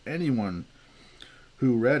place, anyone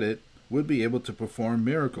who read it would be able to perform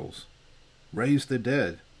miracles, raise the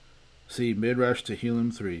dead. See Midrash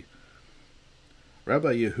Tehillim 3.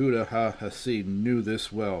 Rabbi Yehuda HaHasid knew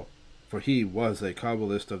this well. for he was a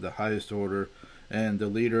Kabbalist of the highest order and the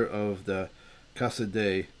leader of the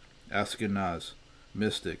Chassidei Ashkenaz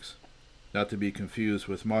mystics, not to be confused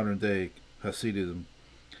with modern-day Hasidism.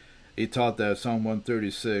 He taught that Psalm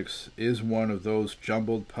 136 is one of those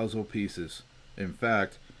jumbled puzzle pieces. In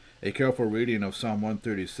fact, a careful reading of Psalm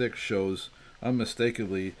 136 shows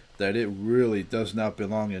unmistakably that it really does not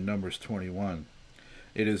belong in Numbers 21.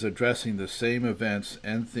 It is addressing the same events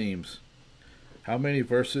and themes. How many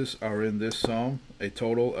verses are in this psalm? A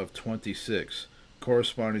total of 26,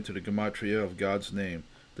 corresponding to the gematria of God's name,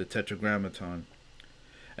 the Tetragrammaton.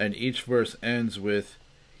 And each verse ends with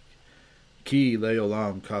Ki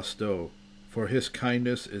leolam kasto, for his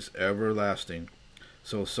kindness is everlasting.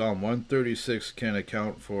 So Psalm 136 can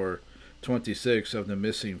account for 26 of the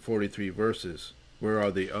missing 43 verses. Where are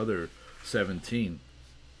the other 17?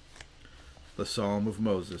 The Psalm of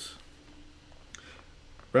Moses.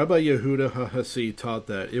 Rabbi Yehuda HaHassi taught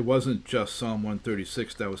that it wasn't just Psalm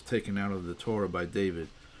 136 that was taken out of the Torah by David,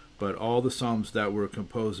 but all the psalms that were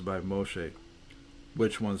composed by Moshe.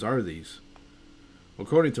 Which ones are these?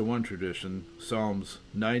 According to one tradition, Psalms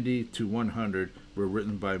 90 to 100 were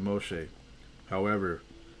written by Moshe. However,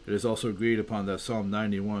 it is also agreed upon that Psalm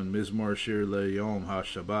 91, Mizmor Shir LeYom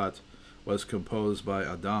HaShabbat, was composed by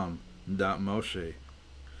Adam, not Moshe.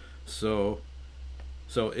 So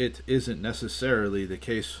it isn't necessarily the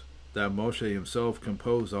case that Moshe himself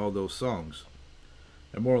composed all those songs.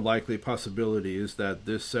 A more likely possibility is that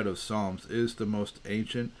this set of psalms is the most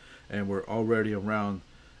ancient and were already around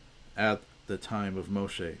at the time of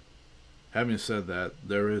Moshe. Having said that,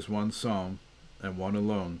 there is one psalm, and one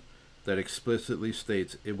alone, that explicitly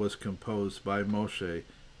states it was composed by Moshe,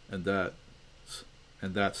 and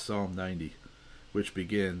that's Psalm 90, which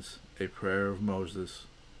begins, A Prayer of Moses,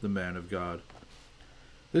 the man of God.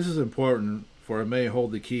 This is important, for it may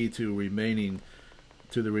hold the key to the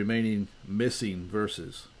remaining missing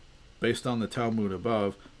verses. Based on the Talmud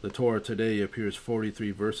above, the Torah today appears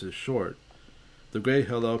 43 verses short. The Great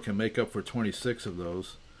Hillel can make up for 26 of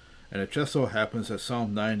those, and it just so happens that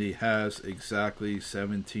Psalm 90 has exactly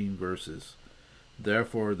 17 verses.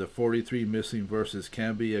 Therefore, the 43 missing verses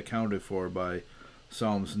can be accounted for by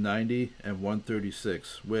Psalms 90 and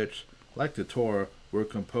 136, which, like the Torah, were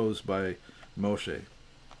composed by Moshe.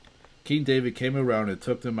 King David came around and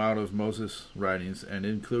took them out of Moses' writings and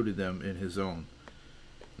included them in his own.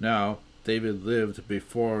 Now, David lived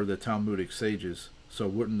before the Talmudic sages, so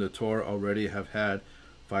wouldn't the Torah already have had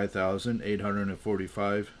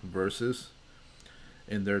 5,845 verses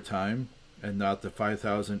in their time, and not the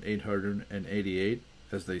 5,888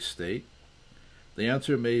 as they state? The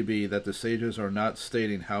answer may be that the sages are not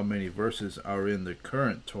stating how many verses are in the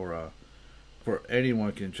current Torah, for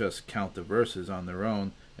anyone can just count the verses on their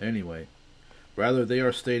own anyway. Rather, they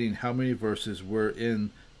are stating how many verses were in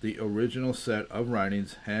the original set of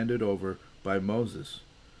writings handed over by Moses.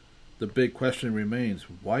 The big question remains,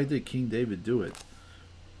 why did King David do it?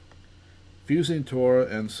 Fusing Torah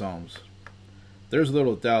and Psalms. There's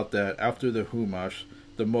little doubt that after the Chumash,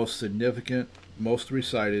 the most significant, most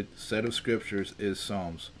recited set of scriptures is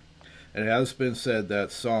Psalms. It has been said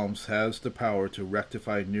that Psalms has the power to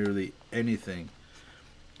rectify nearly anything.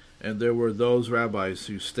 And there were those rabbis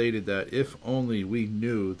who stated that if only we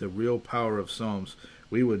knew the real power of Psalms,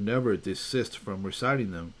 we would never desist from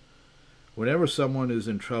reciting them. Whenever someone is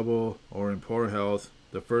in trouble or in poor health,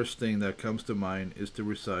 the first thing that comes to mind is to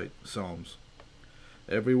recite Psalms.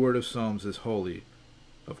 Every word of Psalms is holy,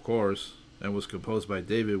 of course, and was composed by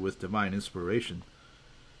David with divine inspiration.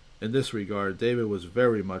 In this regard, David was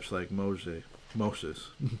very much like Moses.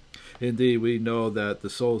 Indeed, we know that the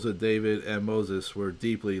souls of David and Moses were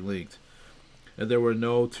deeply linked, and there were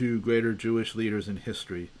no two greater Jewish leaders in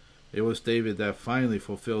history. It was David that finally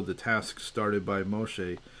fulfilled the task started by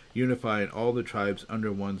Moshe, unifying all the tribes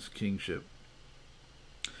under one's kingship,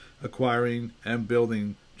 acquiring and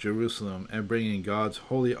building Jerusalem, and bringing God's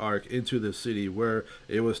holy ark into the city where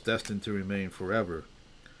it was destined to remain forever.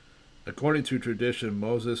 According to tradition,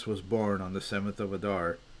 Moses was born on the 7th of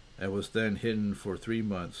Adar, and was then hidden for 3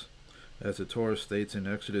 months, as the Torah states in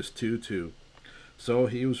Exodus 2:2. So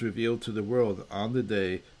he was revealed to the world on the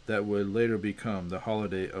day that would later become the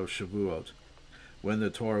holiday of Shavuot, when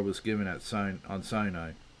the Torah was given on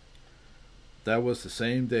Sinai. That was the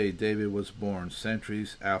same day David was born,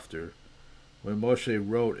 centuries after, when Moshe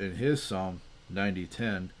wrote in his Psalm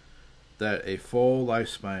 90:10 that a full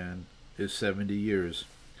lifespan is 70 years,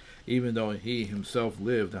 even though he himself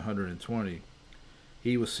lived 120.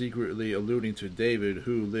 He was secretly alluding to David,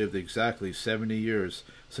 who lived exactly 70 years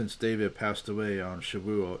since David passed away on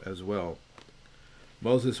Shavuot as well.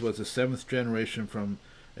 Moses was the 7th generation from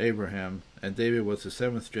Abraham, and David was the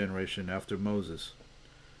 7th generation after Moses.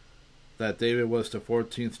 That David was the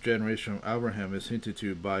 14th generation of Abraham is hinted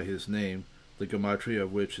to by his name, the gematria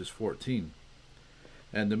of which is 14.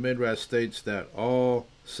 And the Midrash states that all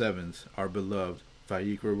sevens are beloved,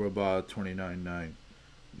 Vayikra Rabbah 29:9.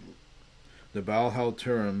 The Baal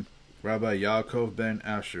HaTurim, Rabbi Yaakov ben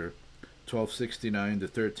Asher, 1269 to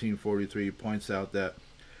 1343, points out that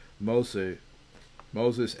Moses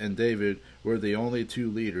and David were the only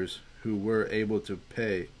two leaders who were able to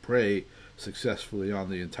pray successfully on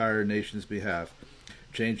the entire nation's behalf,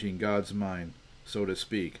 changing God's mind, so to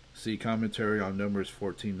speak. See commentary on Numbers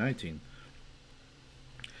 14:19.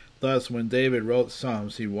 Thus, when David wrote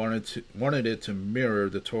Psalms, he wanted it to mirror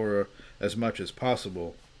the Torah as much as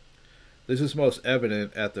possible. This is most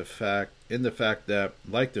evident in the fact that,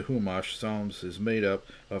 like the Chumash, Psalms is made up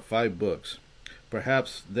of 5 books.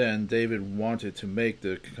 Perhaps then David wanted to make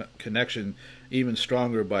the connection even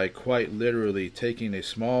stronger by quite literally taking a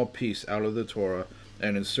small piece out of the Torah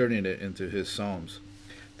and inserting it into his Psalms.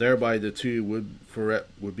 Thereby the two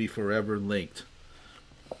would be forever linked.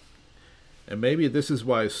 And maybe this is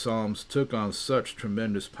why Psalms took on such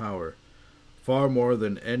tremendous power, far more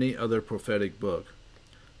than any other prophetic book.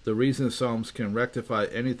 The reason Psalms can rectify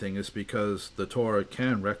anything is because the Torah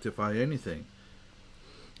can rectify anything.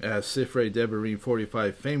 As Sifrei Devarim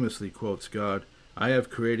 45 famously quotes God, "I have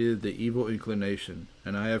created the evil inclination,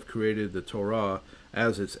 and I have created the Torah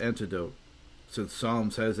as its antidote." Since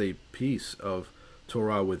Psalms has a piece of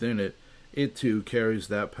Torah within it, it too carries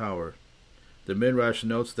that power. The Midrash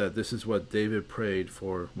notes that this is what David prayed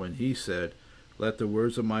for when he said, "Let the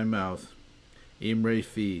words of my mouth, Imre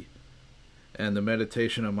fi, and the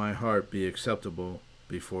meditation of my heart be acceptable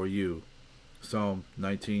before you." Psalm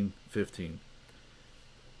 19:15.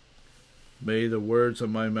 May the words of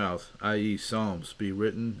my mouth, i.e. Psalms, be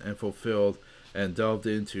written and fulfilled and delved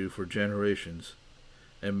into for generations,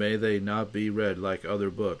 and may they not be read like other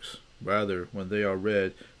books. Rather, when they are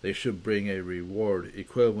read, they should bring a reward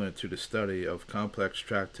equivalent to the study of complex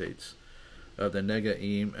tractates of the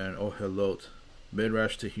Negaim and Ohelot,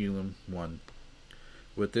 Midrash Tehillim 1.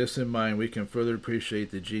 With this in mind, we can further appreciate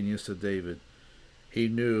the genius of David. He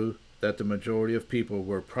knew that the majority of people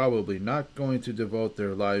were probably not going to devote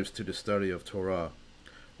their lives to the study of Torah,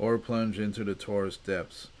 or plunge into the Torah's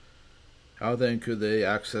depths. How then could they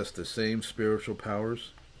access the same spiritual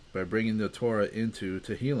powers? By bringing the Torah into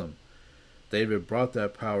Tehillim. David brought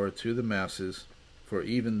that power to the masses, for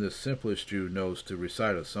even the simplest Jew knows to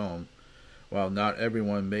recite a psalm, while not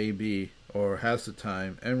everyone may be or has the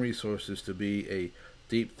time and resources to be a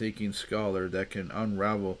deep-thinking scholar that can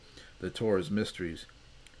unravel the Torah's mysteries.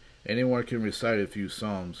 Anyone can recite a few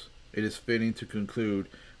psalms. It is fitting to conclude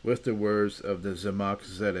with the words of the Tzemach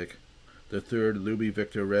Tzedek, the 3rd Luby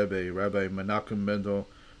Victor Rebbe, Rabbi Menachem Mendel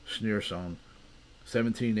Schneerson,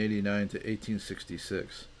 1789 to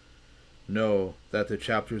 1866. Know that the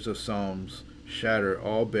chapters of Psalms shatter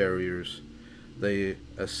all barriers. They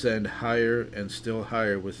ascend higher and still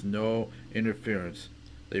higher with no interference.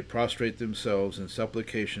 They prostrate themselves in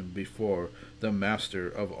supplication before the Master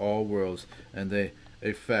of all worlds, and they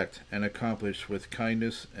effect and accomplish with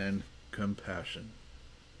kindness and compassion.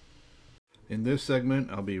 In this segment,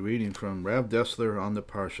 I'll be reading from Rav Dessler on the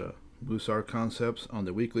Parsha, Musar Concepts on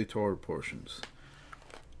the Weekly Torah Portions.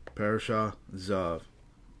 Parasha Zav,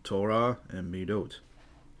 Torah and Midot.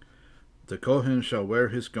 The Kohen shall wear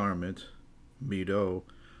his garment, Mido,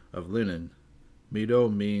 of linen.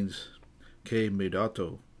 Mido means ke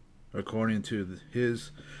midato, according to his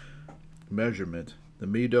measurement. The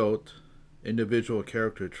Midot, individual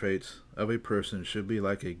character traits of a person, should be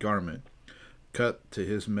like a garment, cut to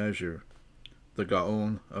his measure. The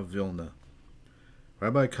Gaon of Vilna.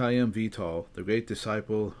 Rabbi Chaim Vital, the great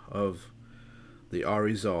disciple of the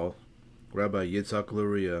Arizal, Rabbi Yitzhak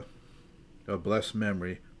Luria, of blessed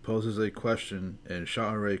memory, poses a question in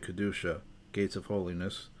Sha'arei Kedusha, Gates of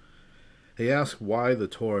Holiness. He asks why the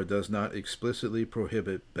Torah does not explicitly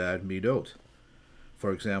prohibit bad midot.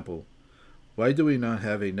 For example, why do we not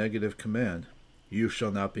have a negative command, "You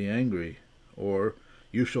shall not be angry," or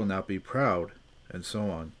 "You shall not be proud," and so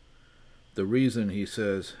on? The reason, he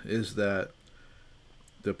says, is that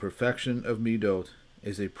the perfection of midot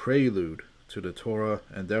is a prelude to the Torah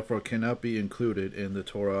and therefore cannot be included in the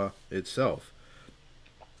Torah itself.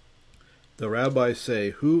 The rabbis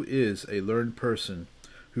say, who is a learned person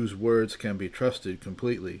whose words can be trusted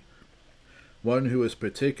completely? One who is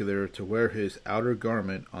particular to wear his outer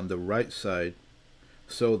garment on the right side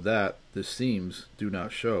so that the seams do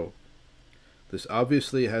not show. This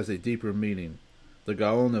obviously has a deeper meaning. The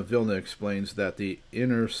Gaon of Vilna explains that the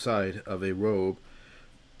inner side of a robe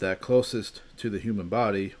that closest to the human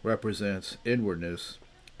body represents inwardness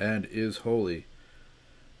and is holy.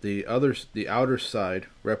 The outer side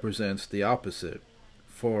represents the opposite,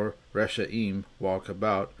 for Reshaim walk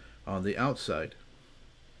about on the outside.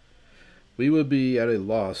 We would be at a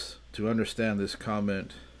loss to understand this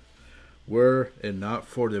comment were it not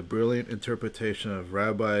for the brilliant interpretation of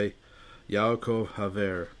Rabbi Yaakov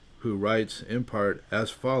Haver, who writes in part as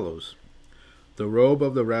follows: the robe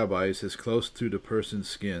of the rabbis is close to the person's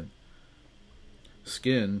skin.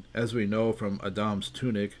 Skin, as we know from Adam's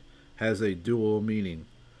tunic, has a dual meaning.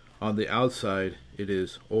 On the outside it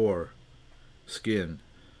is or, skin,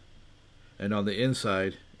 and on the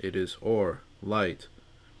inside it is or, light.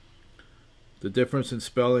 The difference in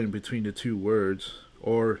spelling between the two words,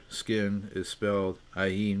 or skin, is spelled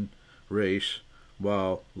ayin, resh,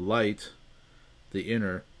 while light, the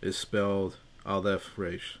inner, is spelled aleph,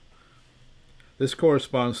 resh. This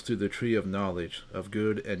corresponds to the tree of knowledge of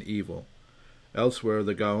good and evil. Elsewhere,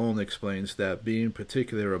 the Gaon explains that being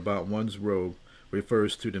particular about one's robe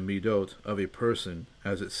refers to the midot of a person,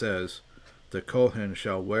 as it says, "The Kohen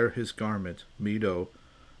shall wear his garment, midot,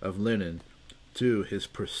 of linen, to his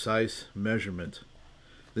precise measurement."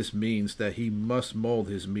 This means that he must mold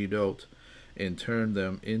his midot and turn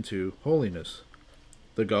them into holiness.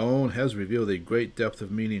 The Gaon has revealed a great depth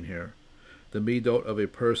of meaning here. The midot of a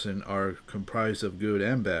person are comprised of good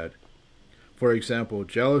and bad. For example,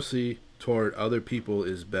 jealousy toward other people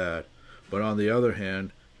is bad, but on the other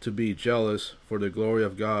hand, to be jealous for the glory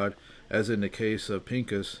of God, as in the case of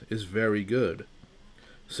Pinchas, is very good.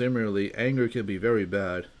 Similarly, anger can be very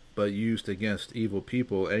bad, but used against evil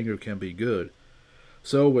people, anger can be good.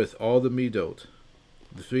 So with all the midot,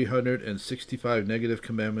 the 365 negative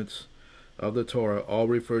commandments of the Torah all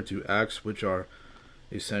refer to acts which are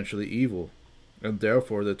essentially evil, and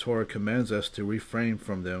therefore the Torah commands us to refrain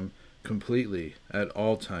from them completely at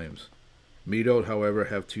all times. Midot, however,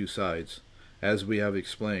 have two sides, as we have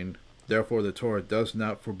explained. Therefore the Torah does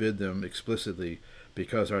not forbid them explicitly,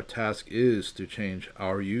 because our task is to change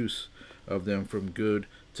our use of them from good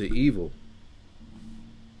to evil.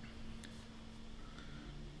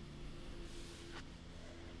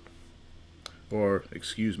 Or,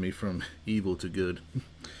 from evil to good.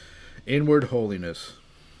 Inward holiness.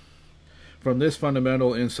 From this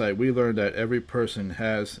fundamental insight, we learn that every person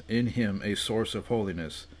has in him a source of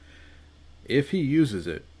holiness. If he uses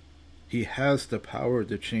it, he has the power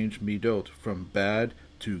to change midot from bad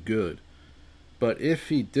to good. But if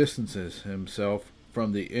he distances himself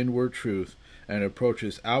from the inward truth and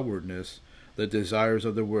approaches outwardness, the desires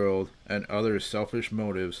of the world, and other selfish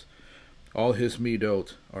motives, all his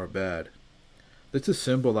midot are bad. This is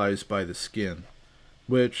symbolized by the skin,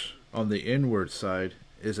 which, on the inward side,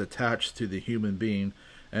 is attached to the human being,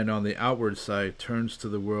 and on the outward side turns to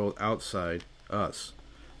the world outside, us.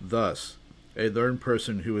 Thus, a learned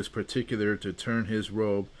person who is particular to turn his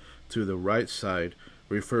robe to the right side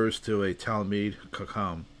refers to a Talmid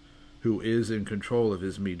Chacham, who is in control of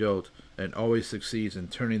his midot and always succeeds in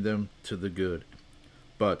turning them to the good.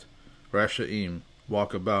 But Rashaim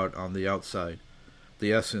walk about on the outside.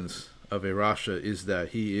 The essence of a Rasha is that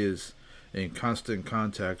he is in constant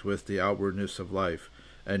contact with the outwardness of life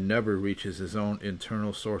and never reaches his own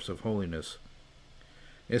internal source of holiness.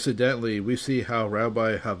 Incidentally, we see how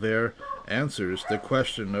Rabbi Haver answers the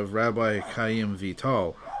question of Rabbi Chaim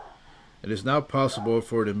Vital. It is not possible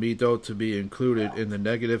for the midot to be included in the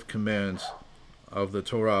negative commands of the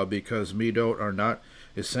Torah because midot are not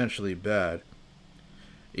essentially bad.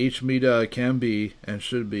 Each midah can be and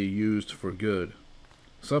should be used for good.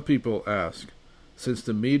 Some people ask, since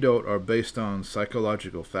the midot are based on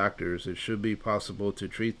psychological factors, it should be possible to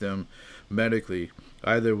treat them medically,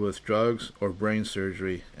 either with drugs or brain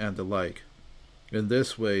surgery and the like. In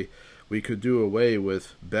this way, we could do away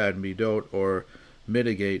with bad midot or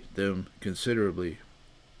mitigate them considerably.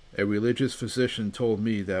 A religious physician told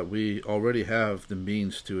me that we already have the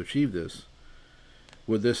means to achieve this.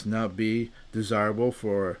 Would this not be desirable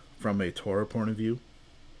from a Torah point of view?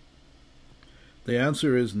 The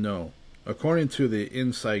answer is no. According to the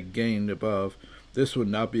insight gained above, this would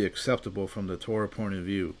not be acceptable from the Torah point of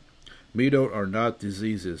view. Midot are not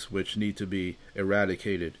diseases which need to be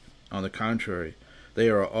eradicated. On the contrary, they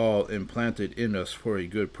are all implanted in us for a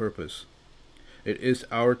good purpose. It is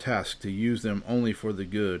our task to use them only for the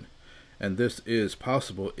good, and this is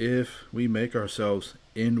possible if we make ourselves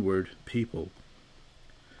inward people.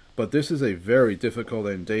 But this is a very difficult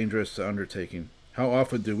and dangerous undertaking. How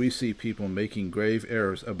often do we see people making grave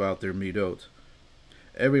errors about their midot?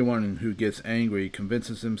 Everyone who gets angry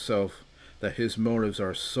convinces himself that his motives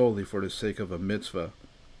are solely for the sake of a mitzvah,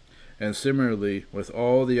 And similarly, with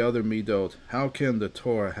all the other midot, how can the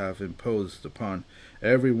Torah have imposed upon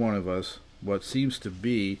every one of us what seems to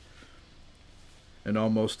be an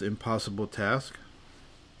almost impossible task?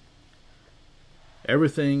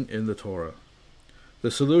 Everything in the Torah. The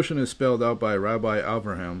solution is spelled out by Rabbi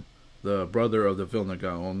Avraham, the brother of the Vilna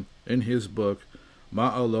Gaon, in his book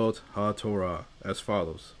Ma'alot HaTorah, as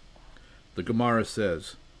follows. The Gemara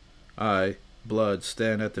says, I, blood,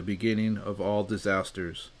 stand at the beginning of all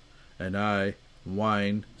disasters, and I,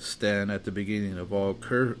 wine, stand at the beginning of all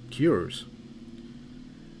cures.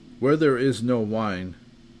 Where there is no wine,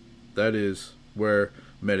 that is, where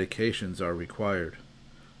medications are required.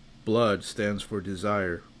 Blood stands for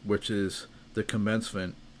desire, which is the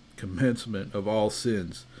commencement of all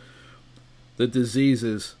sins, the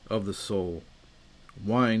diseases of the soul.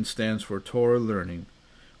 Wine stands for Torah learning,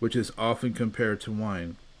 which is often compared to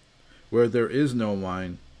wine. Where there is no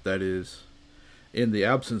wine, that is, in the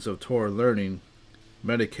absence of Torah learning,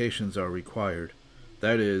 medications are required.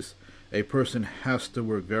 That is, a person has to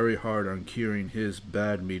work very hard on curing his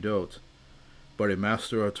bad midot. But a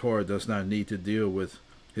master of Torah does not need to deal with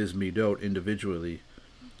his midot individually,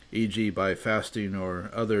 e.g. by fasting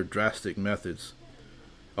or other drastic methods.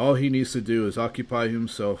 All he needs to do is occupy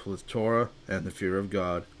himself with Torah and the fear of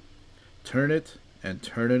God. Turn it and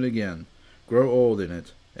turn it again. Grow old in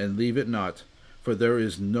it and leave it not, for there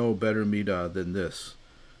is no better midah than this.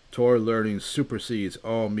 Torah learning supersedes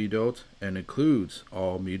all midot and includes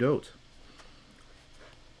all midot.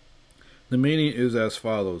 The meaning is as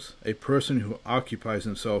follows. A person who occupies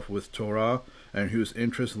himself with Torah and whose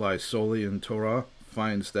interest lies solely in Torah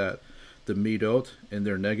finds that the midot, in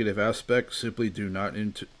their negative aspect, simply do not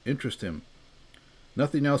interest him.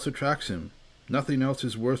 Nothing else attracts him. Nothing else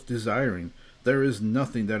is worth desiring. There is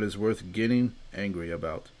nothing that is worth getting angry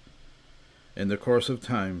about. In the course of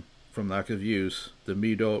time, from lack of use, the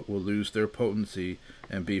midot will lose their potency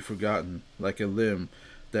and be forgotten, like a limb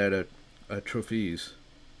that atrophies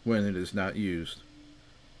when it is not used.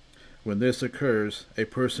 When this occurs, a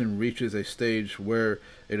person reaches a stage where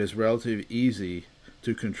it is relatively easy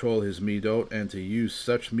to control his midot and to use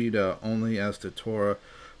such midah only as the Torah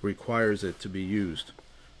requires it to be used.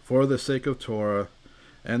 For the sake of Torah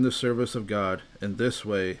and the service of God, in this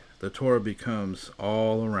way, the Torah becomes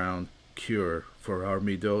all-around cure for our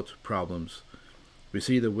midot problems. We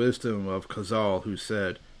see the wisdom of Chazal, who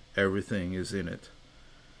said, everything is in it.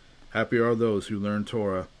 Happy are those who learn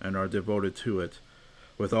Torah and are devoted to it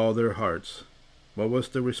with all their hearts. What was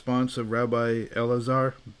the response of Rabbi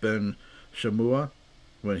Elazar ben Shammua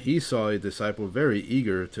when he saw a disciple very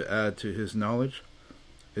eager to add to his knowledge?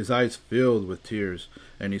 His eyes filled with tears,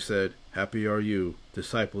 and he said, happy are you,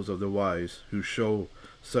 disciples of the wise, who show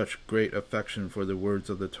such great affection for the words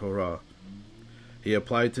of the Torah. He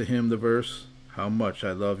applied to him the verse, how much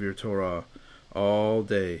I love your Torah. All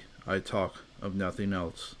day I talk of nothing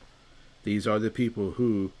else. These are the people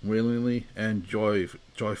who willingly and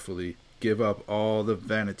joyfully give up all the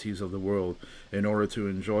vanities of the world in order to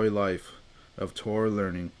enjoy life of Torah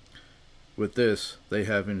learning. With this, they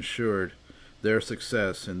have ensured their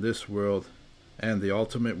success in this world, and the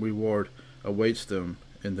ultimate reward awaits them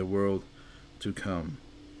in the world to come.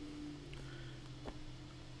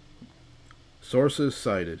 Sources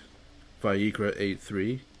cited: Vayikra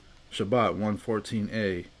 8:3, Shabbat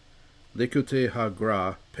 114a, Likutei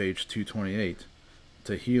HaGra, page 228,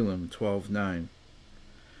 Tehillim 12:9,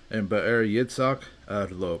 and Be'er Yitzhak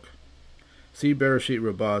Ad Lok. See Bereshit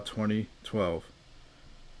Rabbah 20:12,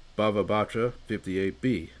 Bava Batra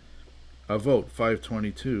 58b, Avot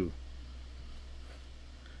 5:22,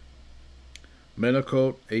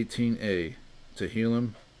 Menachot 18a,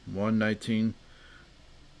 Tehillim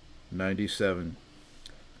 119:97.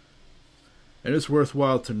 And it's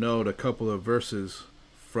worthwhile to note a couple of verses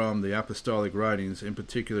from the apostolic writings, in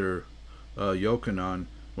particular Yochanan,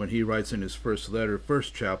 when he writes in his first letter,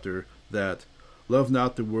 first chapter, that love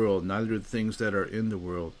not the world, neither the things that are in the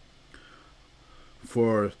world.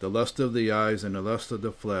 For the lust of the eyes and the lust of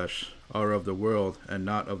the flesh are of the world, and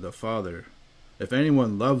not of the Father. If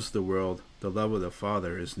anyone loves the world, the love of the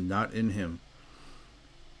Father is not in him.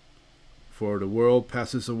 For the world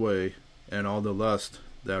passes away, and all the lust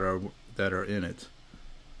that are in it.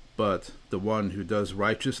 But the one who does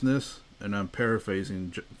righteousness, and I'm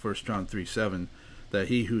paraphrasing 1 John 3:7, that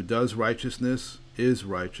he who does righteousness is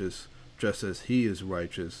righteous, just as he is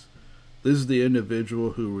righteous. This is the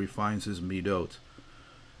individual who refines his midot.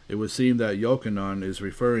 It would seem that Yochanan is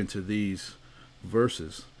referring to these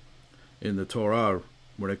verses in the Torah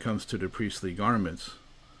when it comes to the priestly garments,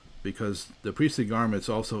 because the priestly garments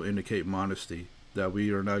also indicate modesty, that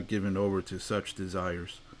we are not given over to such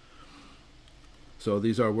desires. So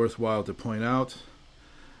these are worthwhile to point out,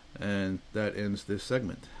 and that ends this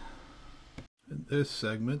segment. In this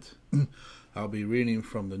segment, I'll be reading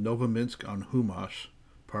from the Novominsk on Humash,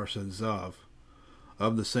 Parsha Zav,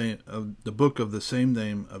 of the book of the same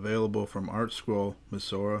name, available from Art Scroll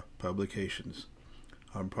Masorah Publications.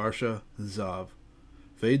 On Parsha Zav,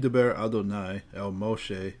 Veidaber Adonai el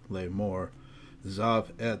Moshe lemor,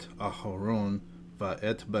 Zav et Aharon va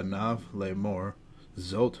et banav lemor,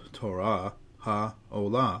 Zot Torah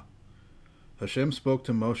ha-olah. HaShem spoke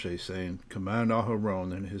to Moshe, saying, Command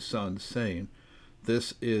Aharon and his sons, saying,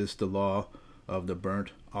 This is the law of the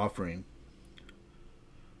burnt offering.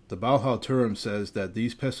 The Baal HaTurim says that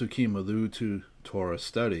these Pesukim allude to Torah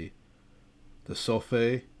study. The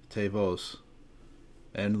Sofei Tevos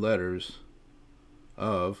and letters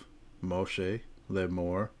of Moshe,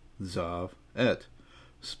 Lemor, Zav, Et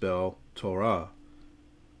spell Torah.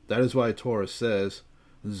 That is why Torah says,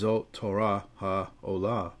 Zot Torah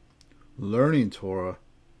ha-olah. Learning Torah,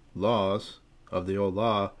 laws of the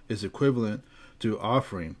Olah, is equivalent to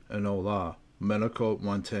offering an Olah, Menachot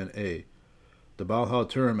 110a. The Baal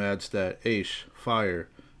HaTurim adds that Aish, fire,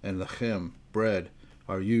 and Lechem, bread,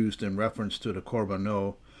 are used in reference to the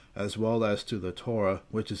Korbanot, as well as to the Torah,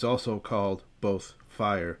 which is also called both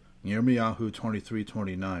fire, Yirmiyahu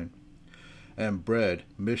 23:29, and bread,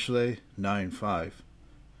 Mishle 9:5.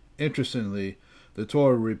 Interestingly, the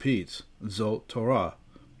Torah repeats Zot Torah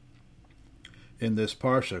in this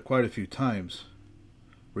parsha quite a few times.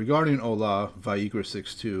 Regarding Olah, Vayikra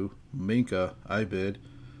 6:2, Minka, Ibid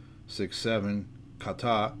 6:7,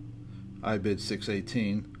 Kata, Ibid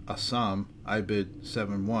 6:18, Asam, Ibid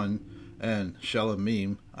 7:1, and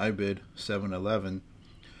Shalamim, Ibid 7:11.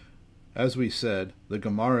 As we said, the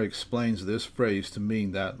Gemara explains this phrase to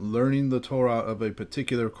mean that learning the Torah of a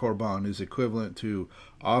particular korban is equivalent to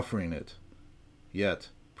offering it. Yet,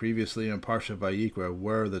 previously in Parsha Vayikra,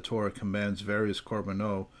 where the Torah commands various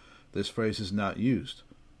korbanot, this phrase is not used.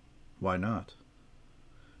 Why not?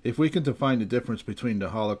 If we can define the difference between the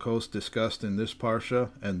Holocaust discussed in this Parsha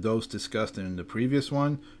and those discussed in the previous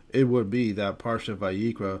one, it would be that Parsha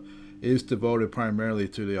Vayikra is devoted primarily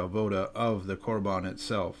to the avoda of the korban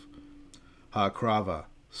itself, ha'akrava,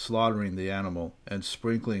 slaughtering the animal and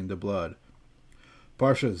sprinkling the blood.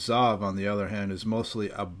 Parsha Zav, on the other hand, is mostly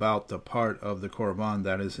about the part of the korban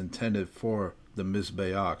that is intended for the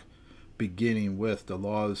Mizbeach, beginning with the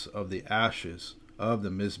laws of the ashes of the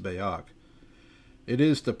Mizbeach. It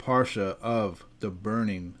is the parsha of the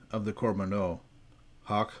burning of the korbanot,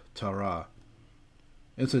 Hak-Tarah.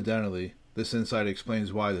 Incidentally, this insight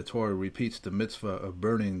explains why the Torah repeats the mitzvah of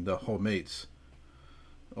burning the chometz,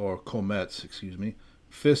 or komets,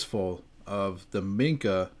 fistful of the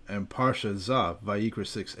Minka and Parsha Zav, Vayikra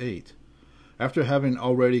 6:8. After having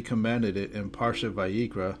already commanded it in Parsha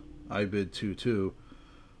Vayikra, Ibid 2:2,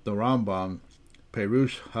 the Rambam,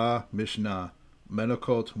 Perush HaMishnah,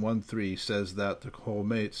 Menachot 1:3, says that the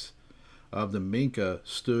chometz of the Minka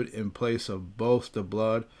stood in place of both the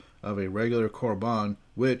blood of a regular korban,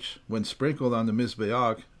 which, when sprinkled on the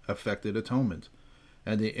Mizbeach, affected atonement,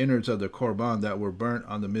 and the innards of the korban that were burnt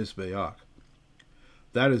on the Mizbeach.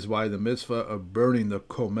 That is why the mitzvah of burning the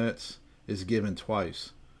chometz is given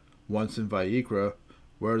twice, once in Vayikra,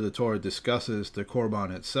 where the Torah discusses the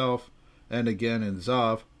korban itself, and again in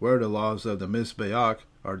Zav, where the laws of the Mizbeach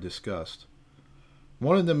are discussed.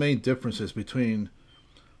 One of the main differences between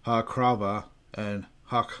Ha'akrava and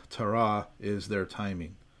Hak-Tarah is their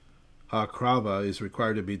timing. Ha'akrava is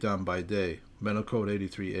required to be done by day, Menachot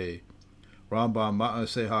 83a. Rambam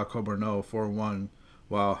Ma'aseh HaKorbanot 4:1,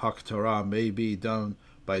 while Hak-Tarah may be done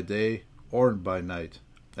by day or by night,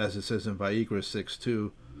 as it says in Vayikra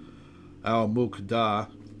 6:2, Al Mukdah,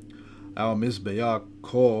 Al Mizbeach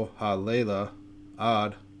Kol HaLeila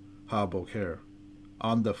Ad HaBoker,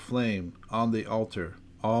 on the flame, on the altar,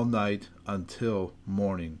 all night until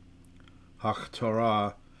morning.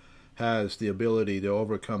 Hak-Tarah has the ability to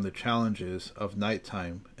overcome the challenges of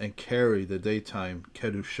nighttime and carry the daytime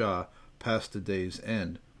Kedusha past the day's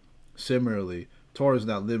end. Similarly, Torah is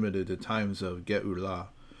not limited to times of Geulah.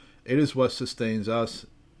 It is what sustains us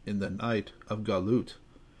in the night of Galut,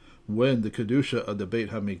 when the Kedusha of the Beit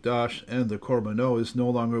HaMikdash and the Korbanot is no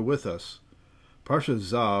longer with us. Parsha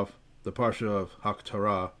Zav, the Parsha of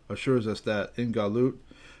Hak-Tarah, assures us that in Galut,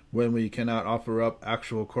 when we cannot offer up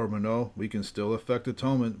actual Korbanot, we can still effect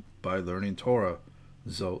atonement by learning Torah,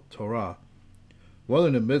 Zot Torah. One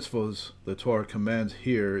of the mitzvahs the Torah commands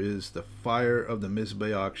here is the fire of the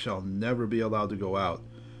Mizbeach shall never be allowed to go out,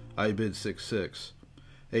 Ibid 6:6.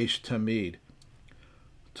 Eish Tamid,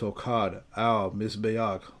 Tokad al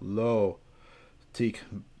Mizbeach lo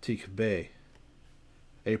tikbe.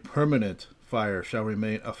 A permanent fire shall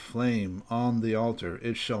remain aflame on the altar,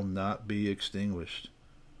 it shall not be extinguished.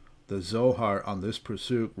 The Zohar on this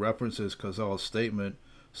pursuit references Chazal's statement,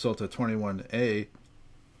 Sota 21a,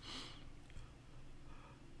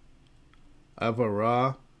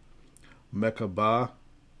 Avara, Mekabah,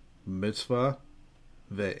 Mitzvah,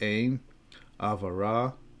 Ve'ein,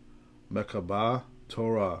 Avara, Mekabah,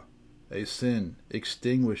 Torah. A sin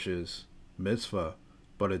extinguishes mitzvah,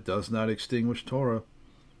 but it does not extinguish Torah.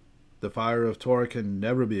 The fire of Torah can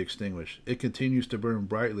never be extinguished. It continues to burn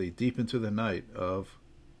brightly deep into the night of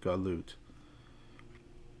Galut.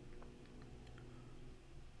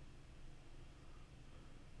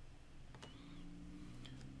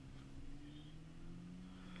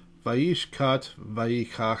 Vayish kat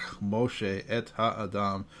vayikach Moshe et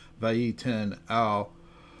ha'adam vayiten al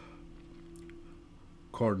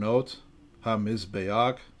kornot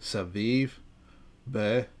hamizbeach saviv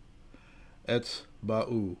be et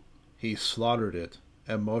ba'u. He slaughtered it,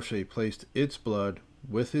 and Moshe placed its blood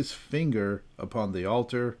with his finger upon the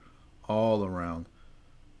altar all around.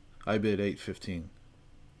 Ibid 8:15.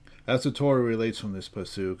 As the Torah relates from this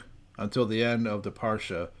pasuk, until the end of the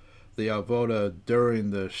parsha, the avoda during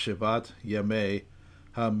the Shivat Yamei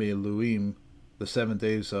HaMiluim, the 7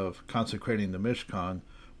 days of consecrating the Mishkan,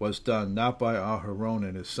 was done not by Aharon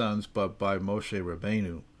and his sons, but by Moshe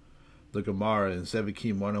Rabbeinu. The Gemara in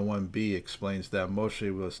Zevikim 101b explains that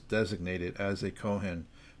Moshe was designated as a Kohen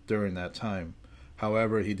during that time.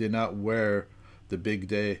 However, he did not wear the big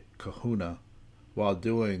day kahuna while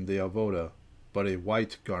doing the avoda, but a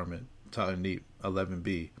white garment, Ta'anit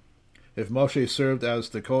 11b. If Moshe served as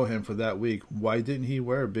the Kohen for that week, why didn't he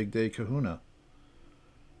wear big day kahuna?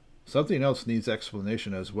 Something else needs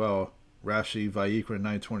explanation as well. Rashi Vayikra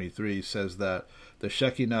 9:23 says that the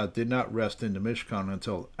Shekinah did not rest in the Mishkan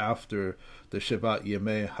until after the Shivat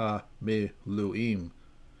Yemei HaMiluim,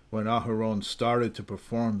 when Aharon started to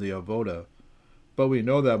perform the avoda. But we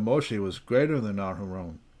know that Moshe was greater than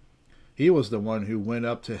Aharon. He was the one who went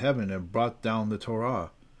up to heaven and brought down the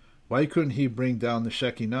Torah. Why couldn't he bring down the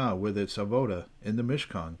Shekinah with its avoda in the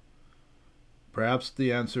Mishkan? Perhaps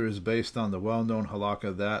the answer is based on the well-known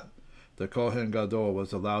halakha that the Kohen Gadol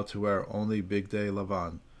was allowed to wear only Bigdei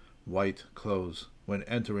Lavan, white clothes, when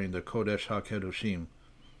entering the Kodesh HaKedoshim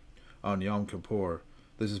on Yom Kippur.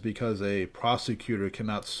 This is because a prosecutor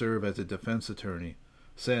cannot serve as a defense attorney,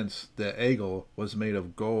 since the Egel was made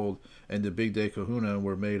of gold and the Bigdei Kahuna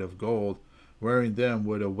were made of gold. Wearing them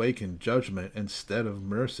would awaken judgment instead of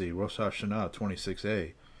mercy, Rosh Hashanah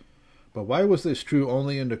 26a. But why was this true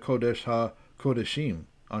only in the Kodesh HaKodeshim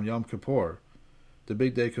on Yom Kippur? The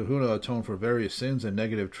Bigdei Kahuna atoned for various sins and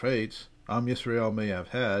negative traits Am Yisrael may have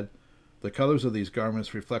had. The colors of these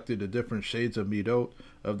garments reflected the different shades of midot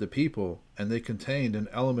of the people, and they contained an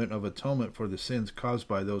element of atonement for the sins caused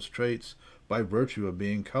by those traits by virtue of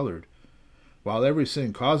being colored. While every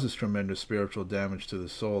sin causes tremendous spiritual damage to the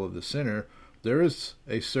soul of the sinner, there is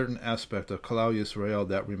a certain aspect of Kalal Yisrael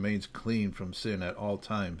that remains clean from sin at all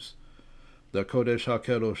times. The Kodesh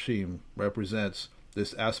HaKedoshim represents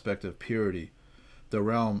this aspect of purity, the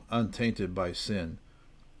realm untainted by sin.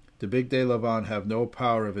 The Bigdei Lavan have no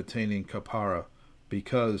power of attaining kapara,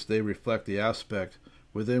 because they reflect the aspect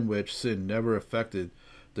within which sin never affected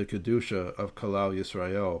the Kedusha of Kalal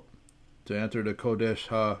Yisrael. To enter the Kodesh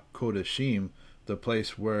HaKodeshim, the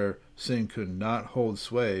place where sin could not hold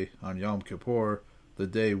sway on Yom Kippur, the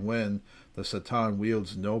day when the Satan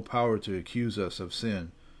wields no power to accuse us of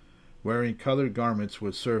sin. Wearing colored garments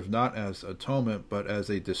would serve not as atonement, but as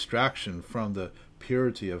a distraction from the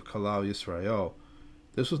purity of Kalal Yisrael.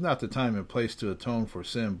 This was not the time and place to atone for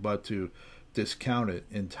sin, but to discount it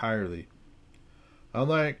entirely.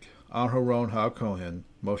 Unlike Aharon HaKohen,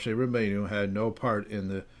 Moshe Rabbeinu had no part in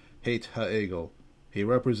the Het HaEgel. He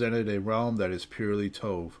represented a realm that is purely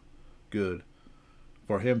Tov, good.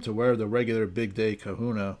 For him to wear the regular Bigdei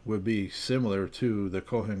Kahuna would be similar to the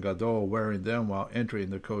Kohen Gadol wearing them while entering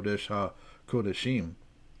the Kodesh HaKodeshim.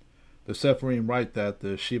 The Sepharim write that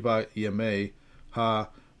the Shivat Yemei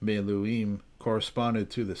HaMiluim corresponded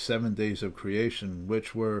to the 7 days of creation,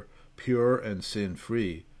 which were pure and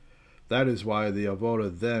sin-free. That is why the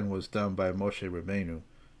avoda then was done by Moshe Rabbeinu.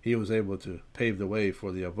 He was able to pave the way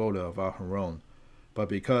for the avoda of Aharon. But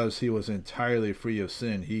because he was entirely free of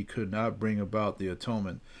sin, he could not bring about the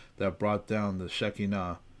atonement that brought down the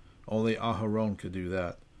Shekinah. Only Aharon could do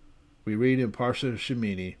that. We read in Parsha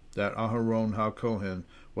Shemini that Aharon HaKohen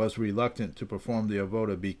was reluctant to perform the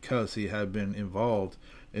avoda because he had been involved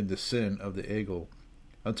in the sin of the Egel,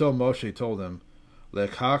 until Moshe told him,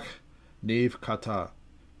 Lekach Niv Kata,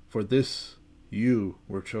 for this you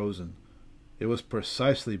were chosen. It was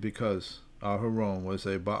precisely because Aharon was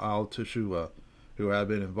a Baal Teshuvah who had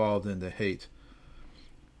been involved in the hate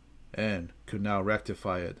and could now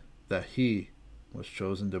rectify it, that he was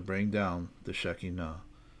chosen to bring down the Shekinah.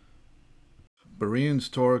 Berean's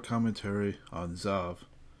Torah commentary on Zav.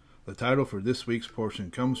 The title for this week's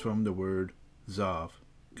portion comes from the word Zav,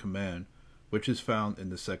 command, which is found in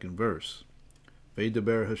the second verse.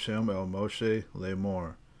 Veidaber HaShem el Moshe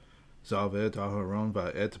lemor. Zav et Aharon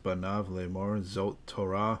va'et banav lemor zot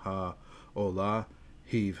Torah ha'olah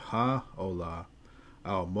hiv ha'olah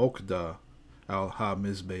al mokda al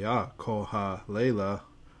ha-mizbeach kol ha-leila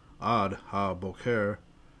ad ha-boker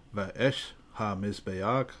va'esh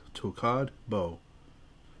ha-mizbeach tukad bo.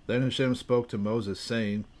 Then Hashem spoke to Moses,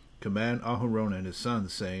 saying, Command Aharon and his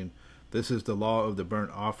sons, saying, This is the law of the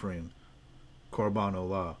burnt offering, Korban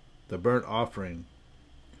Olah. The burnt offering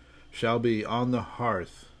shall be on the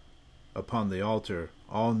hearth upon the altar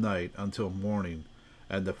all night until morning,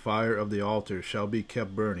 and the fire of the altar shall be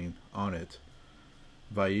kept burning on it.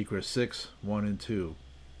 Vayikra 6, 1 and 2.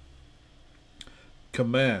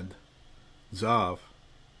 Command, Zav.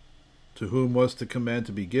 To whom was the command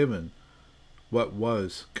to be given? What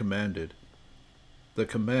was commanded? The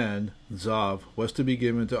command, Zav, was to be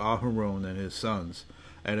given to Aharon and his sons,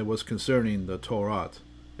 and it was concerning the Torah,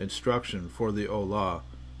 instruction for the Olah,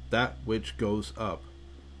 that which goes up,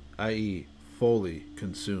 i.e., fully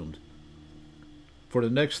consumed. For the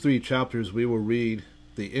next 3 chapters we will read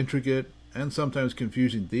the intricate and sometimes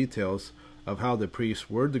confusing details of how the priests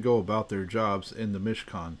were to go about their jobs in the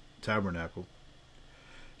Mishkan, tabernacle.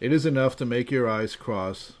 It is enough to make your eyes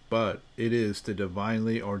cross, but it is the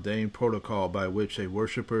divinely ordained protocol by which a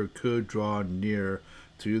worshipper could draw near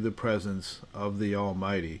to the presence of the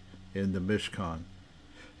Almighty in the Mishkan.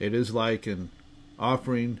 It is like an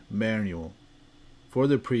offering manual for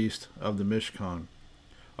the priest of the Mishkan.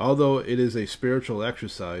 Although it is a spiritual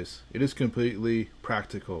exercise, it is completely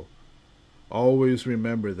practical. Always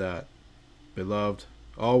remember that, beloved.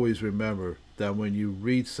 Always remember that when you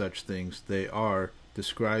read such things, they are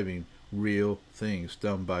describing real things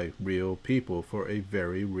done by real people for a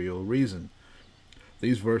very real reason.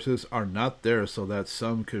 These verses are not there so that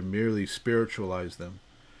some could merely spiritualize them,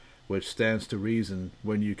 which stands to reason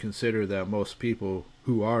when you consider that most people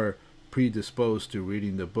who are predisposed to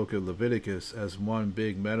reading the book of Leviticus as one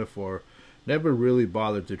big metaphor never really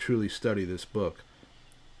bothered to truly study this book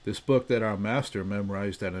that our master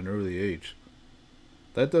memorized at an early age.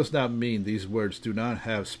 That does not mean these words do not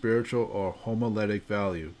have spiritual or homiletic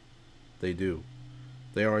value. They do.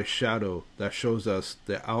 They are a shadow that shows us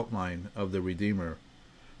the outline of the Redeemer.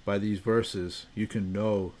 By these verses, you can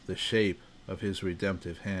know the shape of his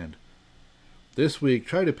redemptive hand. This week,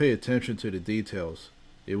 try to pay attention to the details.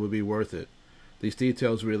 It will be worth it. These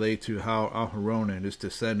details relate to how Aharon and his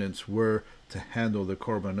descendants were to handle the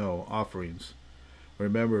Korbanot offerings.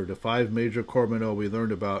 Remember the 5 major Korbanot we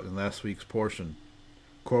learned about in last week's portion.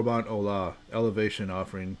 Korban Olah, elevation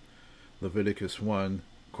offering, Leviticus 1.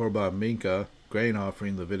 Korban Mincha, grain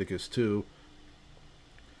offering, Leviticus 2.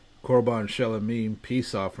 Korban Shelamim,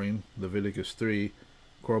 peace offering, Leviticus 3.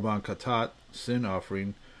 Korban Katat, sin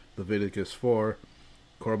offering, Leviticus 4.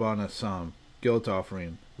 Korban Asam, guilt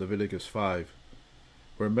offering, Leviticus 5.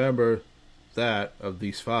 Remember that of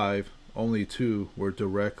these 5, only 2 were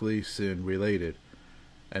directly sin related,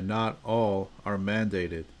 and not all are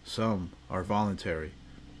mandated. Some are voluntary.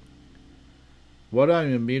 What I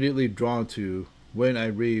am immediately drawn to when I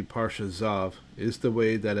read Parsha Zav is the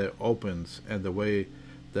way that it opens and the way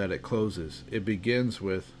that it closes. It begins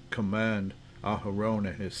with command Aharon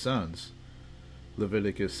and his sons,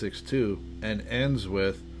 Leviticus 6:2, and ends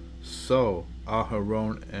with so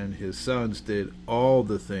Aharon and his sons did all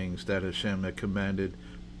the things that Hashem had commanded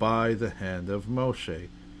by the hand of Moshe,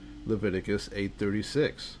 Leviticus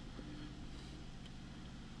 8:36.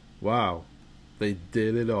 Wow, they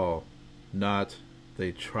did it all. Not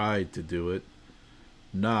they tried to do it.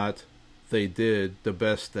 Not they did the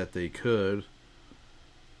best that they could.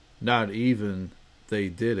 Not even they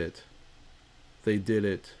did it. They did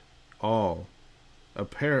it all.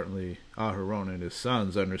 Apparently, Aharon and his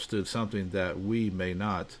sons understood something that we may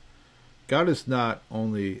not. God is not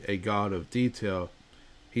only a God of detail,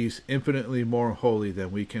 he's infinitely more holy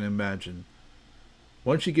than we can imagine.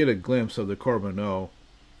 Once you get a glimpse of the Korbanot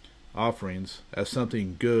offerings as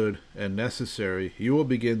something good and necessary, you will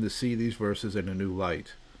begin to see these verses in a new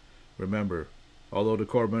light. Remember, although the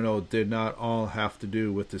Korbanot did not all have to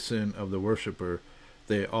do with the sin of the worshipper,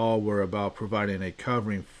 they all were about providing a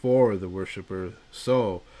covering for the worshipper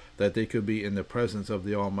so that they could be in the presence of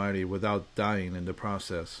the Almighty without dying in the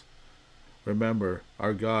process. Remember,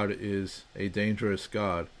 our God is a dangerous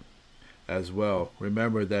God. as well.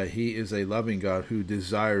 Remember that he is a loving God who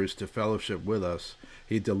desires to fellowship with us.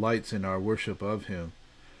 He delights in our worship of him.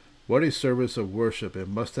 What a service of worship it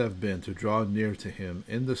must have been to draw near to him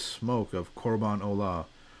in the smoke of Korban Olah,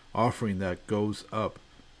 offering that goes up,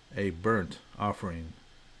 a burnt offering.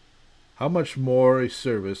 How much more a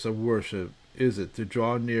service of worship is it to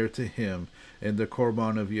draw near to him in the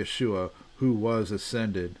Korban of Yeshua, who has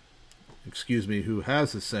ascended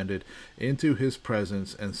into his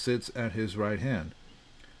presence and sits at his right hand.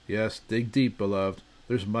 Yes, dig deep, beloved.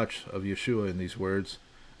 There's much of Yeshua in these words,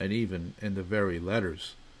 and even in the very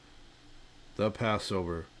letters. The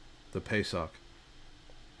Passover, the Pesach.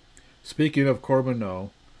 Speaking of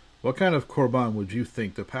Korbanot, what kind of Korban would you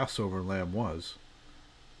think the Passover lamb was?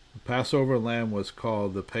 The Passover lamb was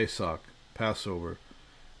called the Pesach, Passover.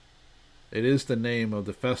 It is the name of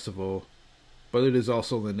the festival, but it is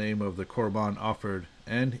also the name of the Korban offered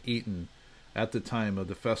and eaten at the time of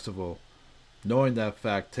the festival. Knowing that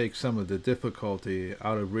fact takes some of the difficulty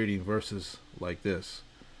out of reading verses like this.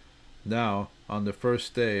 Now, on the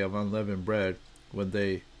first day of unleavened bread, when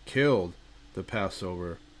they killed the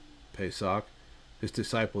Passover, Pesach, his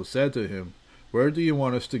disciples said to him, "Where do you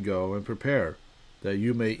want us to go and prepare, that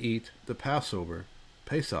you may eat the Passover,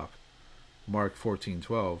 Pesach?" Mark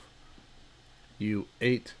 14:12. You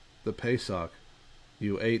ate the Pesach.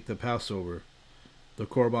 You ate the Passover. The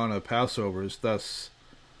Korban of Passover is thus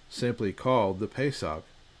simply called the Pesach.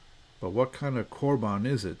 But what kind of Korban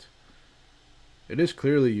is it? It is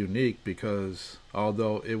clearly unique because,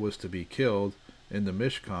 although it was to be killed in the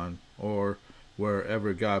Mishkan, or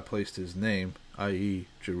wherever God placed his name, i.e.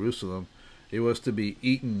 Jerusalem, it was to be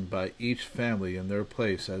eaten by each family in their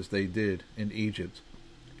place as they did in Egypt.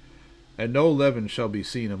 And no leaven shall be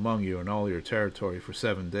seen among you in all your territory for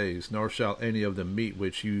 7 days, nor shall any of the meat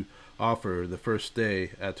which you offer the first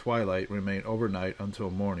day at twilight remain overnight until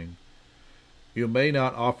morning. You may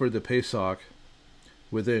not offer the Pesach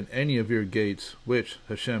within any of your gates which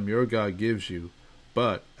HaShem your God gives you,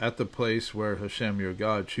 but at the place where HaShem your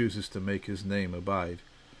God chooses to make his name abide.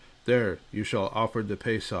 There you shall offer the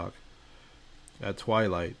Pesach at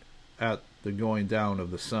twilight, at the going down of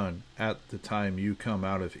the sun, at the time you come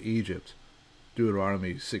out of Egypt.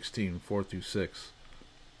 Deuteronomy 16:4-6.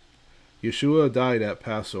 Yeshua died at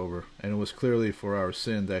Passover, and it was clearly for our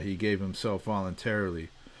sin that he gave himself voluntarily,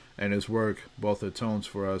 and his work both atones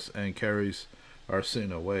for us and carries our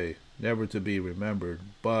sin away, never to be remembered.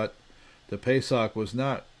 But the Pesach was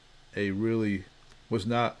not really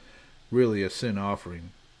a sin offering.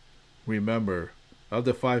 Remember, of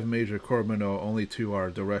the 5 major korbanot, only 2 are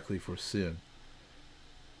directly for sin.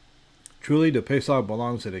 Truly, the Pesach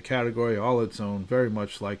belongs in a category all its own, very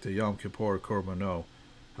much like the Yom Kippur korbanot.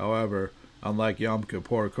 However, unlike Yom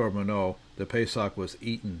Kippur korbanot, the Pesach was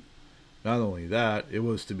eaten. Not only that, it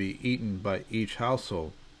was to be eaten by each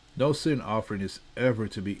household. No sin offering is ever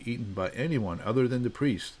to be eaten by anyone other than the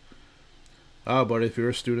priest. But if you're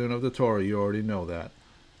a student of the Torah, you already know that.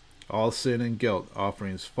 All sin and guilt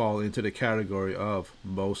offerings fall into the category of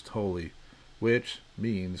most holy, which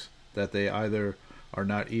means that they either are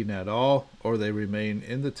not eaten at all, or they remain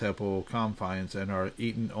in the temple confines and are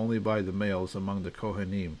eaten only by the males among the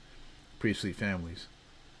Kohanim, priestly families.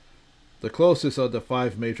 The closest of the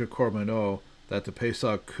 5 major korbanot that the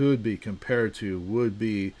Pesach could be compared to would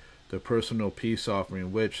be the personal peace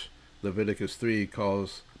offering, which Leviticus 3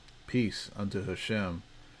 calls peace unto HaShem,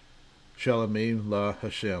 Shalomim la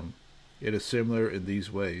HaShem. It is similar in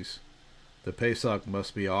these ways. The Pesach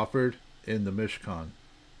must be offered in the Mishkan,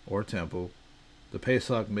 or temple. The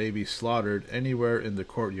Pesach may be slaughtered anywhere in the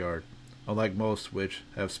courtyard, unlike most which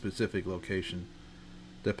have specific location.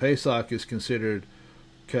 The Pesach is considered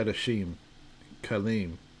Kadashim,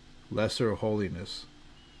 Kalim, lesser holiness.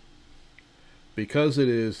 Because it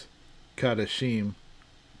is Kadashim,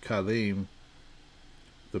 Kalim,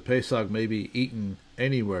 the Pesach may be eaten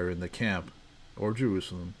anywhere in the camp, or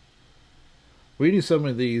Jerusalem. Reading some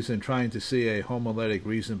of these and trying to see a homiletic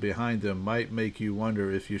reason behind them might make you wonder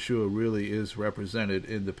if Yeshua really is represented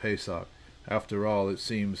in the Pesach. After all, it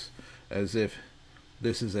seems as if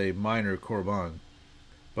this is a minor korban.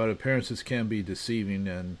 But appearances can be deceiving,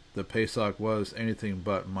 and the Pesach was anything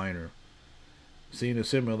but minor. Seeing the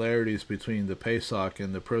similarities between the Pesach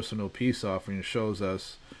and the personal peace offering shows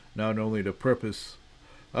us not only the purpose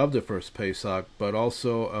of the first Pesach, but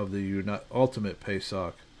also of the ultimate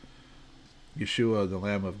Pesach, Yeshua, the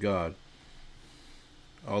Lamb of God.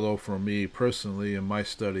 Although for me personally, in my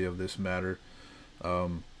study of this matter,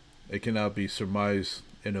 it cannot be surmised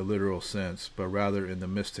in a literal sense, but rather in the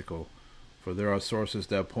mystical. For there are sources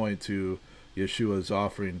that point to Yeshua's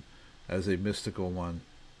offering as a mystical one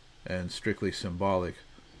and strictly symbolic.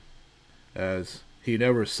 as he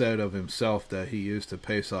never said of himself that he is the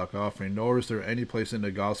Pesach offering, nor is there any place in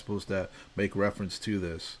the Gospels that make reference to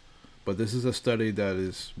this. But this is a study that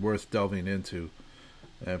is worth delving into,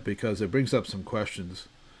 because it brings up some questions,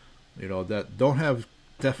 that don't have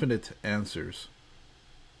definite answers.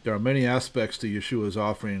 There are many aspects to Yeshua's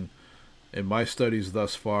offering in my studies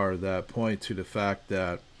thus far that point to the fact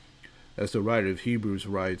that, as the writer of Hebrews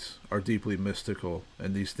writes, are deeply mystical,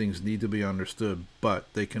 and these things need to be understood,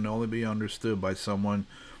 but they can only be understood by someone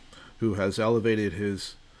who has elevated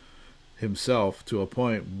himself to a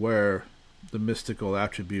point where the mystical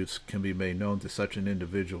attributes can be made known to such an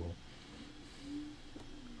individual.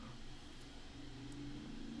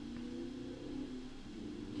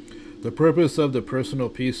 The purpose of the personal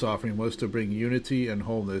peace offering was to bring unity and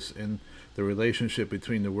wholeness in the relationship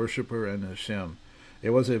between the worshiper and HaShem. It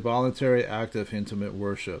was a voluntary act of intimate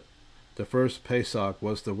worship. The first Pesach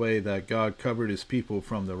was the way that God covered his people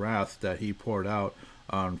from the wrath that he poured out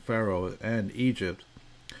on Pharaoh and Egypt.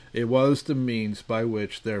 It was the means by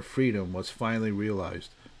which their freedom was finally realized.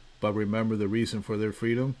 But remember the reason for their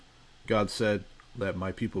freedom? God said, "Let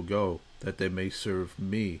my people go, that they may serve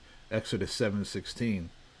me." Exodus 7:16.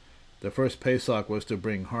 The first Pesach was to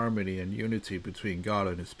bring harmony and unity between God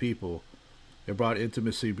and his people. It brought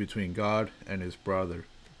intimacy between God and his brother,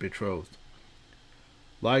 betrothed.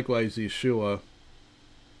 Likewise, Yeshua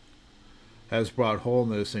has brought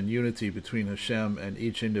wholeness and unity between HaShem and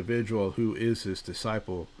each individual who is his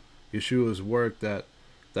disciple. Yeshua's work that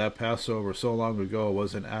Passover so long ago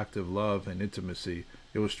was an act of love and intimacy.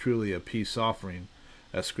 It was truly a peace offering,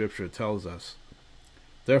 as Scripture tells us.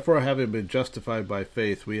 Therefore, having been justified by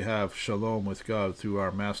faith, we have shalom with God through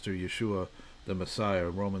our Master Yeshua, the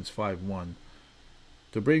Messiah, Romans 5:1.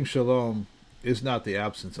 To bring shalom is not the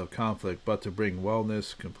absence of conflict, but to bring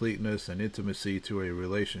wellness, completeness, and intimacy to a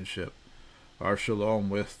relationship. Our shalom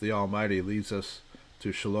with the Almighty leads us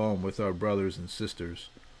to shalom with our brothers and sisters.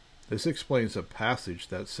 This explains a passage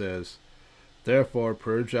that says, "Therefore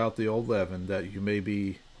purge out the old leaven, that you may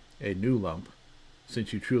be a new lump,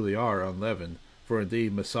 since you truly are unleavened. For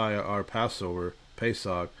indeed Messiah our Passover,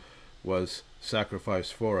 Pesach, was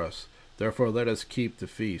sacrificed for us. Therefore let us keep the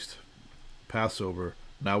feast, Passover,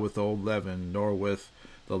 not with old leaven, nor with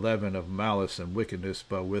the leaven of malice and wickedness,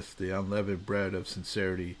 but with the unleavened bread of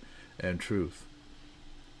sincerity and truth."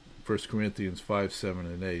 1 Corinthians 5:7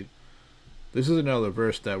 and 8. This is another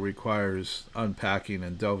verse that requires unpacking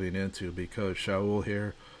and delving into, because Shaul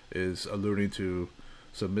here is alluding to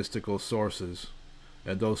some mystical sources,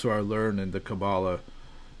 and those who are learned in the Kabbalah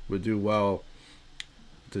would do well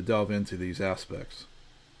to delve into these aspects.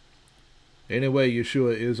 Anyway,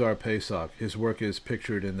 Yeshua is our Pesach. His work is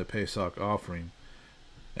pictured in the Pesach offering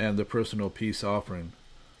and the personal peace offering.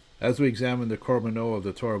 As we examine the Korbanot of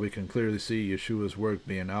the Torah, we can clearly see Yeshua's work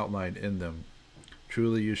being outlined in them.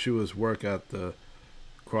 Truly, Yeshua's work at the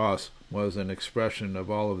cross was an expression of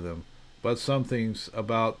all of them, but some things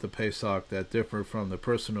about the Pesach that differ from the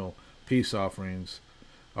personal peace offerings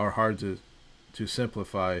are hard to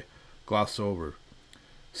simplify, gloss over.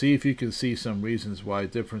 See if you can see some reasons why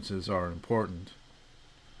differences are important.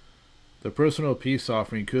 The personal peace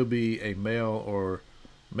offering could be a male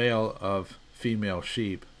of female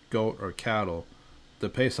sheep, goat, or cattle. The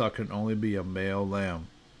Pesach can only be a male lamb.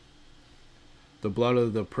 The blood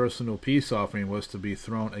of the personal peace offering was to be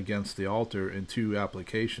thrown against the altar in 2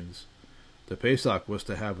 applications. The Pesach was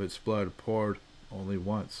to have its blood poured only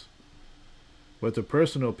once. With the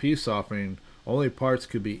personal peace offering, only parts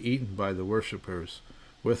could be eaten by the worshippers,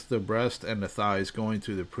 with the breast and the thighs going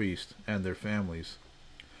to the priest and their families.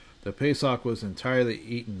 The Pesach was entirely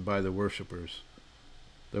eaten by the worshippers.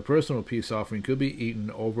 The personal peace offering could be eaten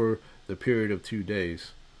over the period of 2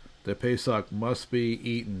 days. The Pesach must be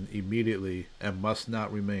eaten immediately and must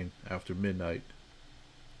not remain after midnight.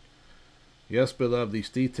 Yes, beloved, these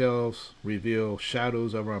details reveal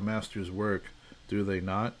shadows of our Master's work, do they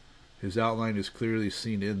not? His outline is clearly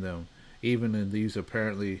seen in them, even in these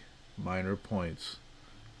apparently minor points.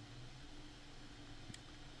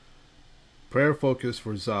 Prayer focus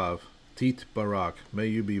for Zav, Tit Barak, may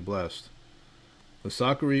you be blessed. The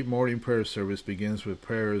Sakarit morning prayer service begins with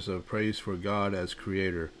prayers of praise for God as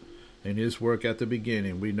Creator. In his work at the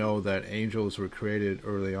beginning, we know that angels were created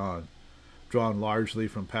early on. Drawn largely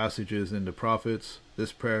from passages in the prophets,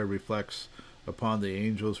 this prayer reflects upon the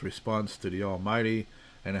angels' response to the Almighty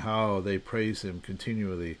and how they praise him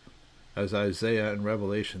continually. As Isaiah and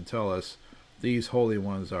Revelation tell us, these holy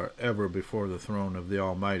ones are ever before the throne of the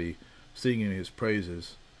Almighty, singing his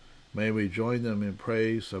praises. May we join them in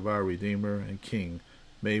praise of our Redeemer and King.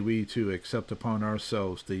 May we too accept upon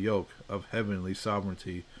ourselves the yoke of heavenly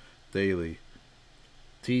sovereignty daily.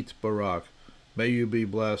 Tit Barak. May you be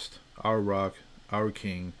blessed, our rock, our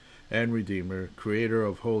king, and redeemer, creator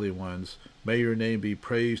of holy ones. May your name be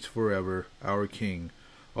praised forever, our king.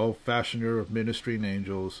 O fashioner of ministering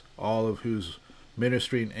angels, all of whose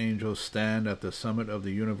ministering angels stand at the summit of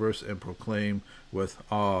the universe and proclaim with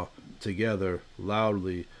awe, together,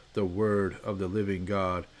 loudly, the word of the living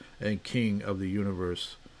God and King of the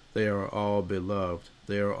universe. They are all beloved,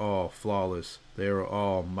 they are all flawless, they are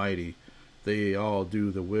all mighty, they all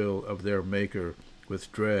do the will of their Maker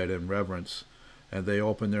with dread and reverence, and they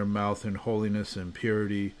open their mouth in holiness and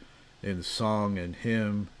purity, in song and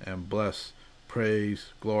hymn, and bless, praise,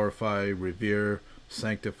 glorify, revere,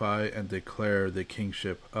 sanctify, and declare the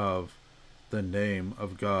kingship of the name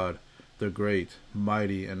of God, the great,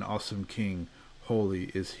 mighty, and awesome King. Holy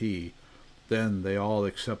is he. Then they all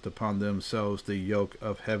accept upon themselves the yoke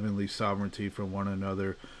of heavenly sovereignty from one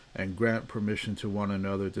another, and grant permission to one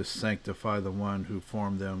another to sanctify the one who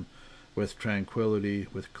formed them, with tranquility,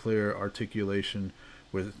 with clear articulation,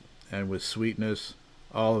 and with sweetness.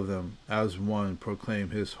 All of them, as one, proclaim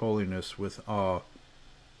his holiness with awe.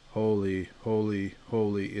 Holy, holy,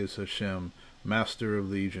 holy is HaShem, Master of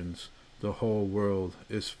legions. The whole world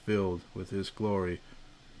is filled with his glory.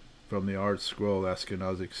 From the Art Scroll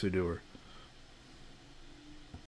Ashkenazic Siddur.